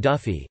 Eamon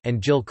Duffy,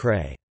 and Jill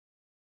Cray.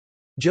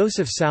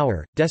 Joseph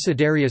Sauer,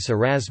 Desiderius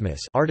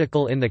Erasmus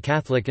article in the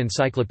Catholic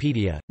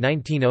Encyclopedia,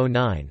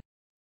 1909.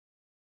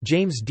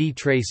 James D.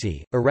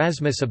 Tracy,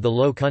 Erasmus of the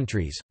Low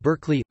Countries,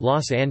 Berkeley,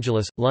 Los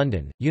Angeles,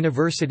 London,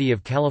 University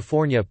of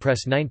California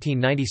Press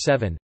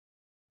 1997.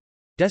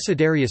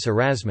 Desiderius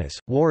Erasmus,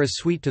 War is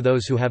Sweet to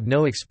Those Who Have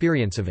No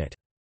Experience of It.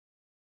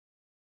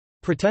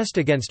 Protest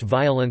Against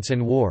Violence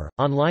and War,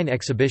 online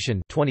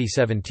exhibition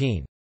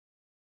 2017.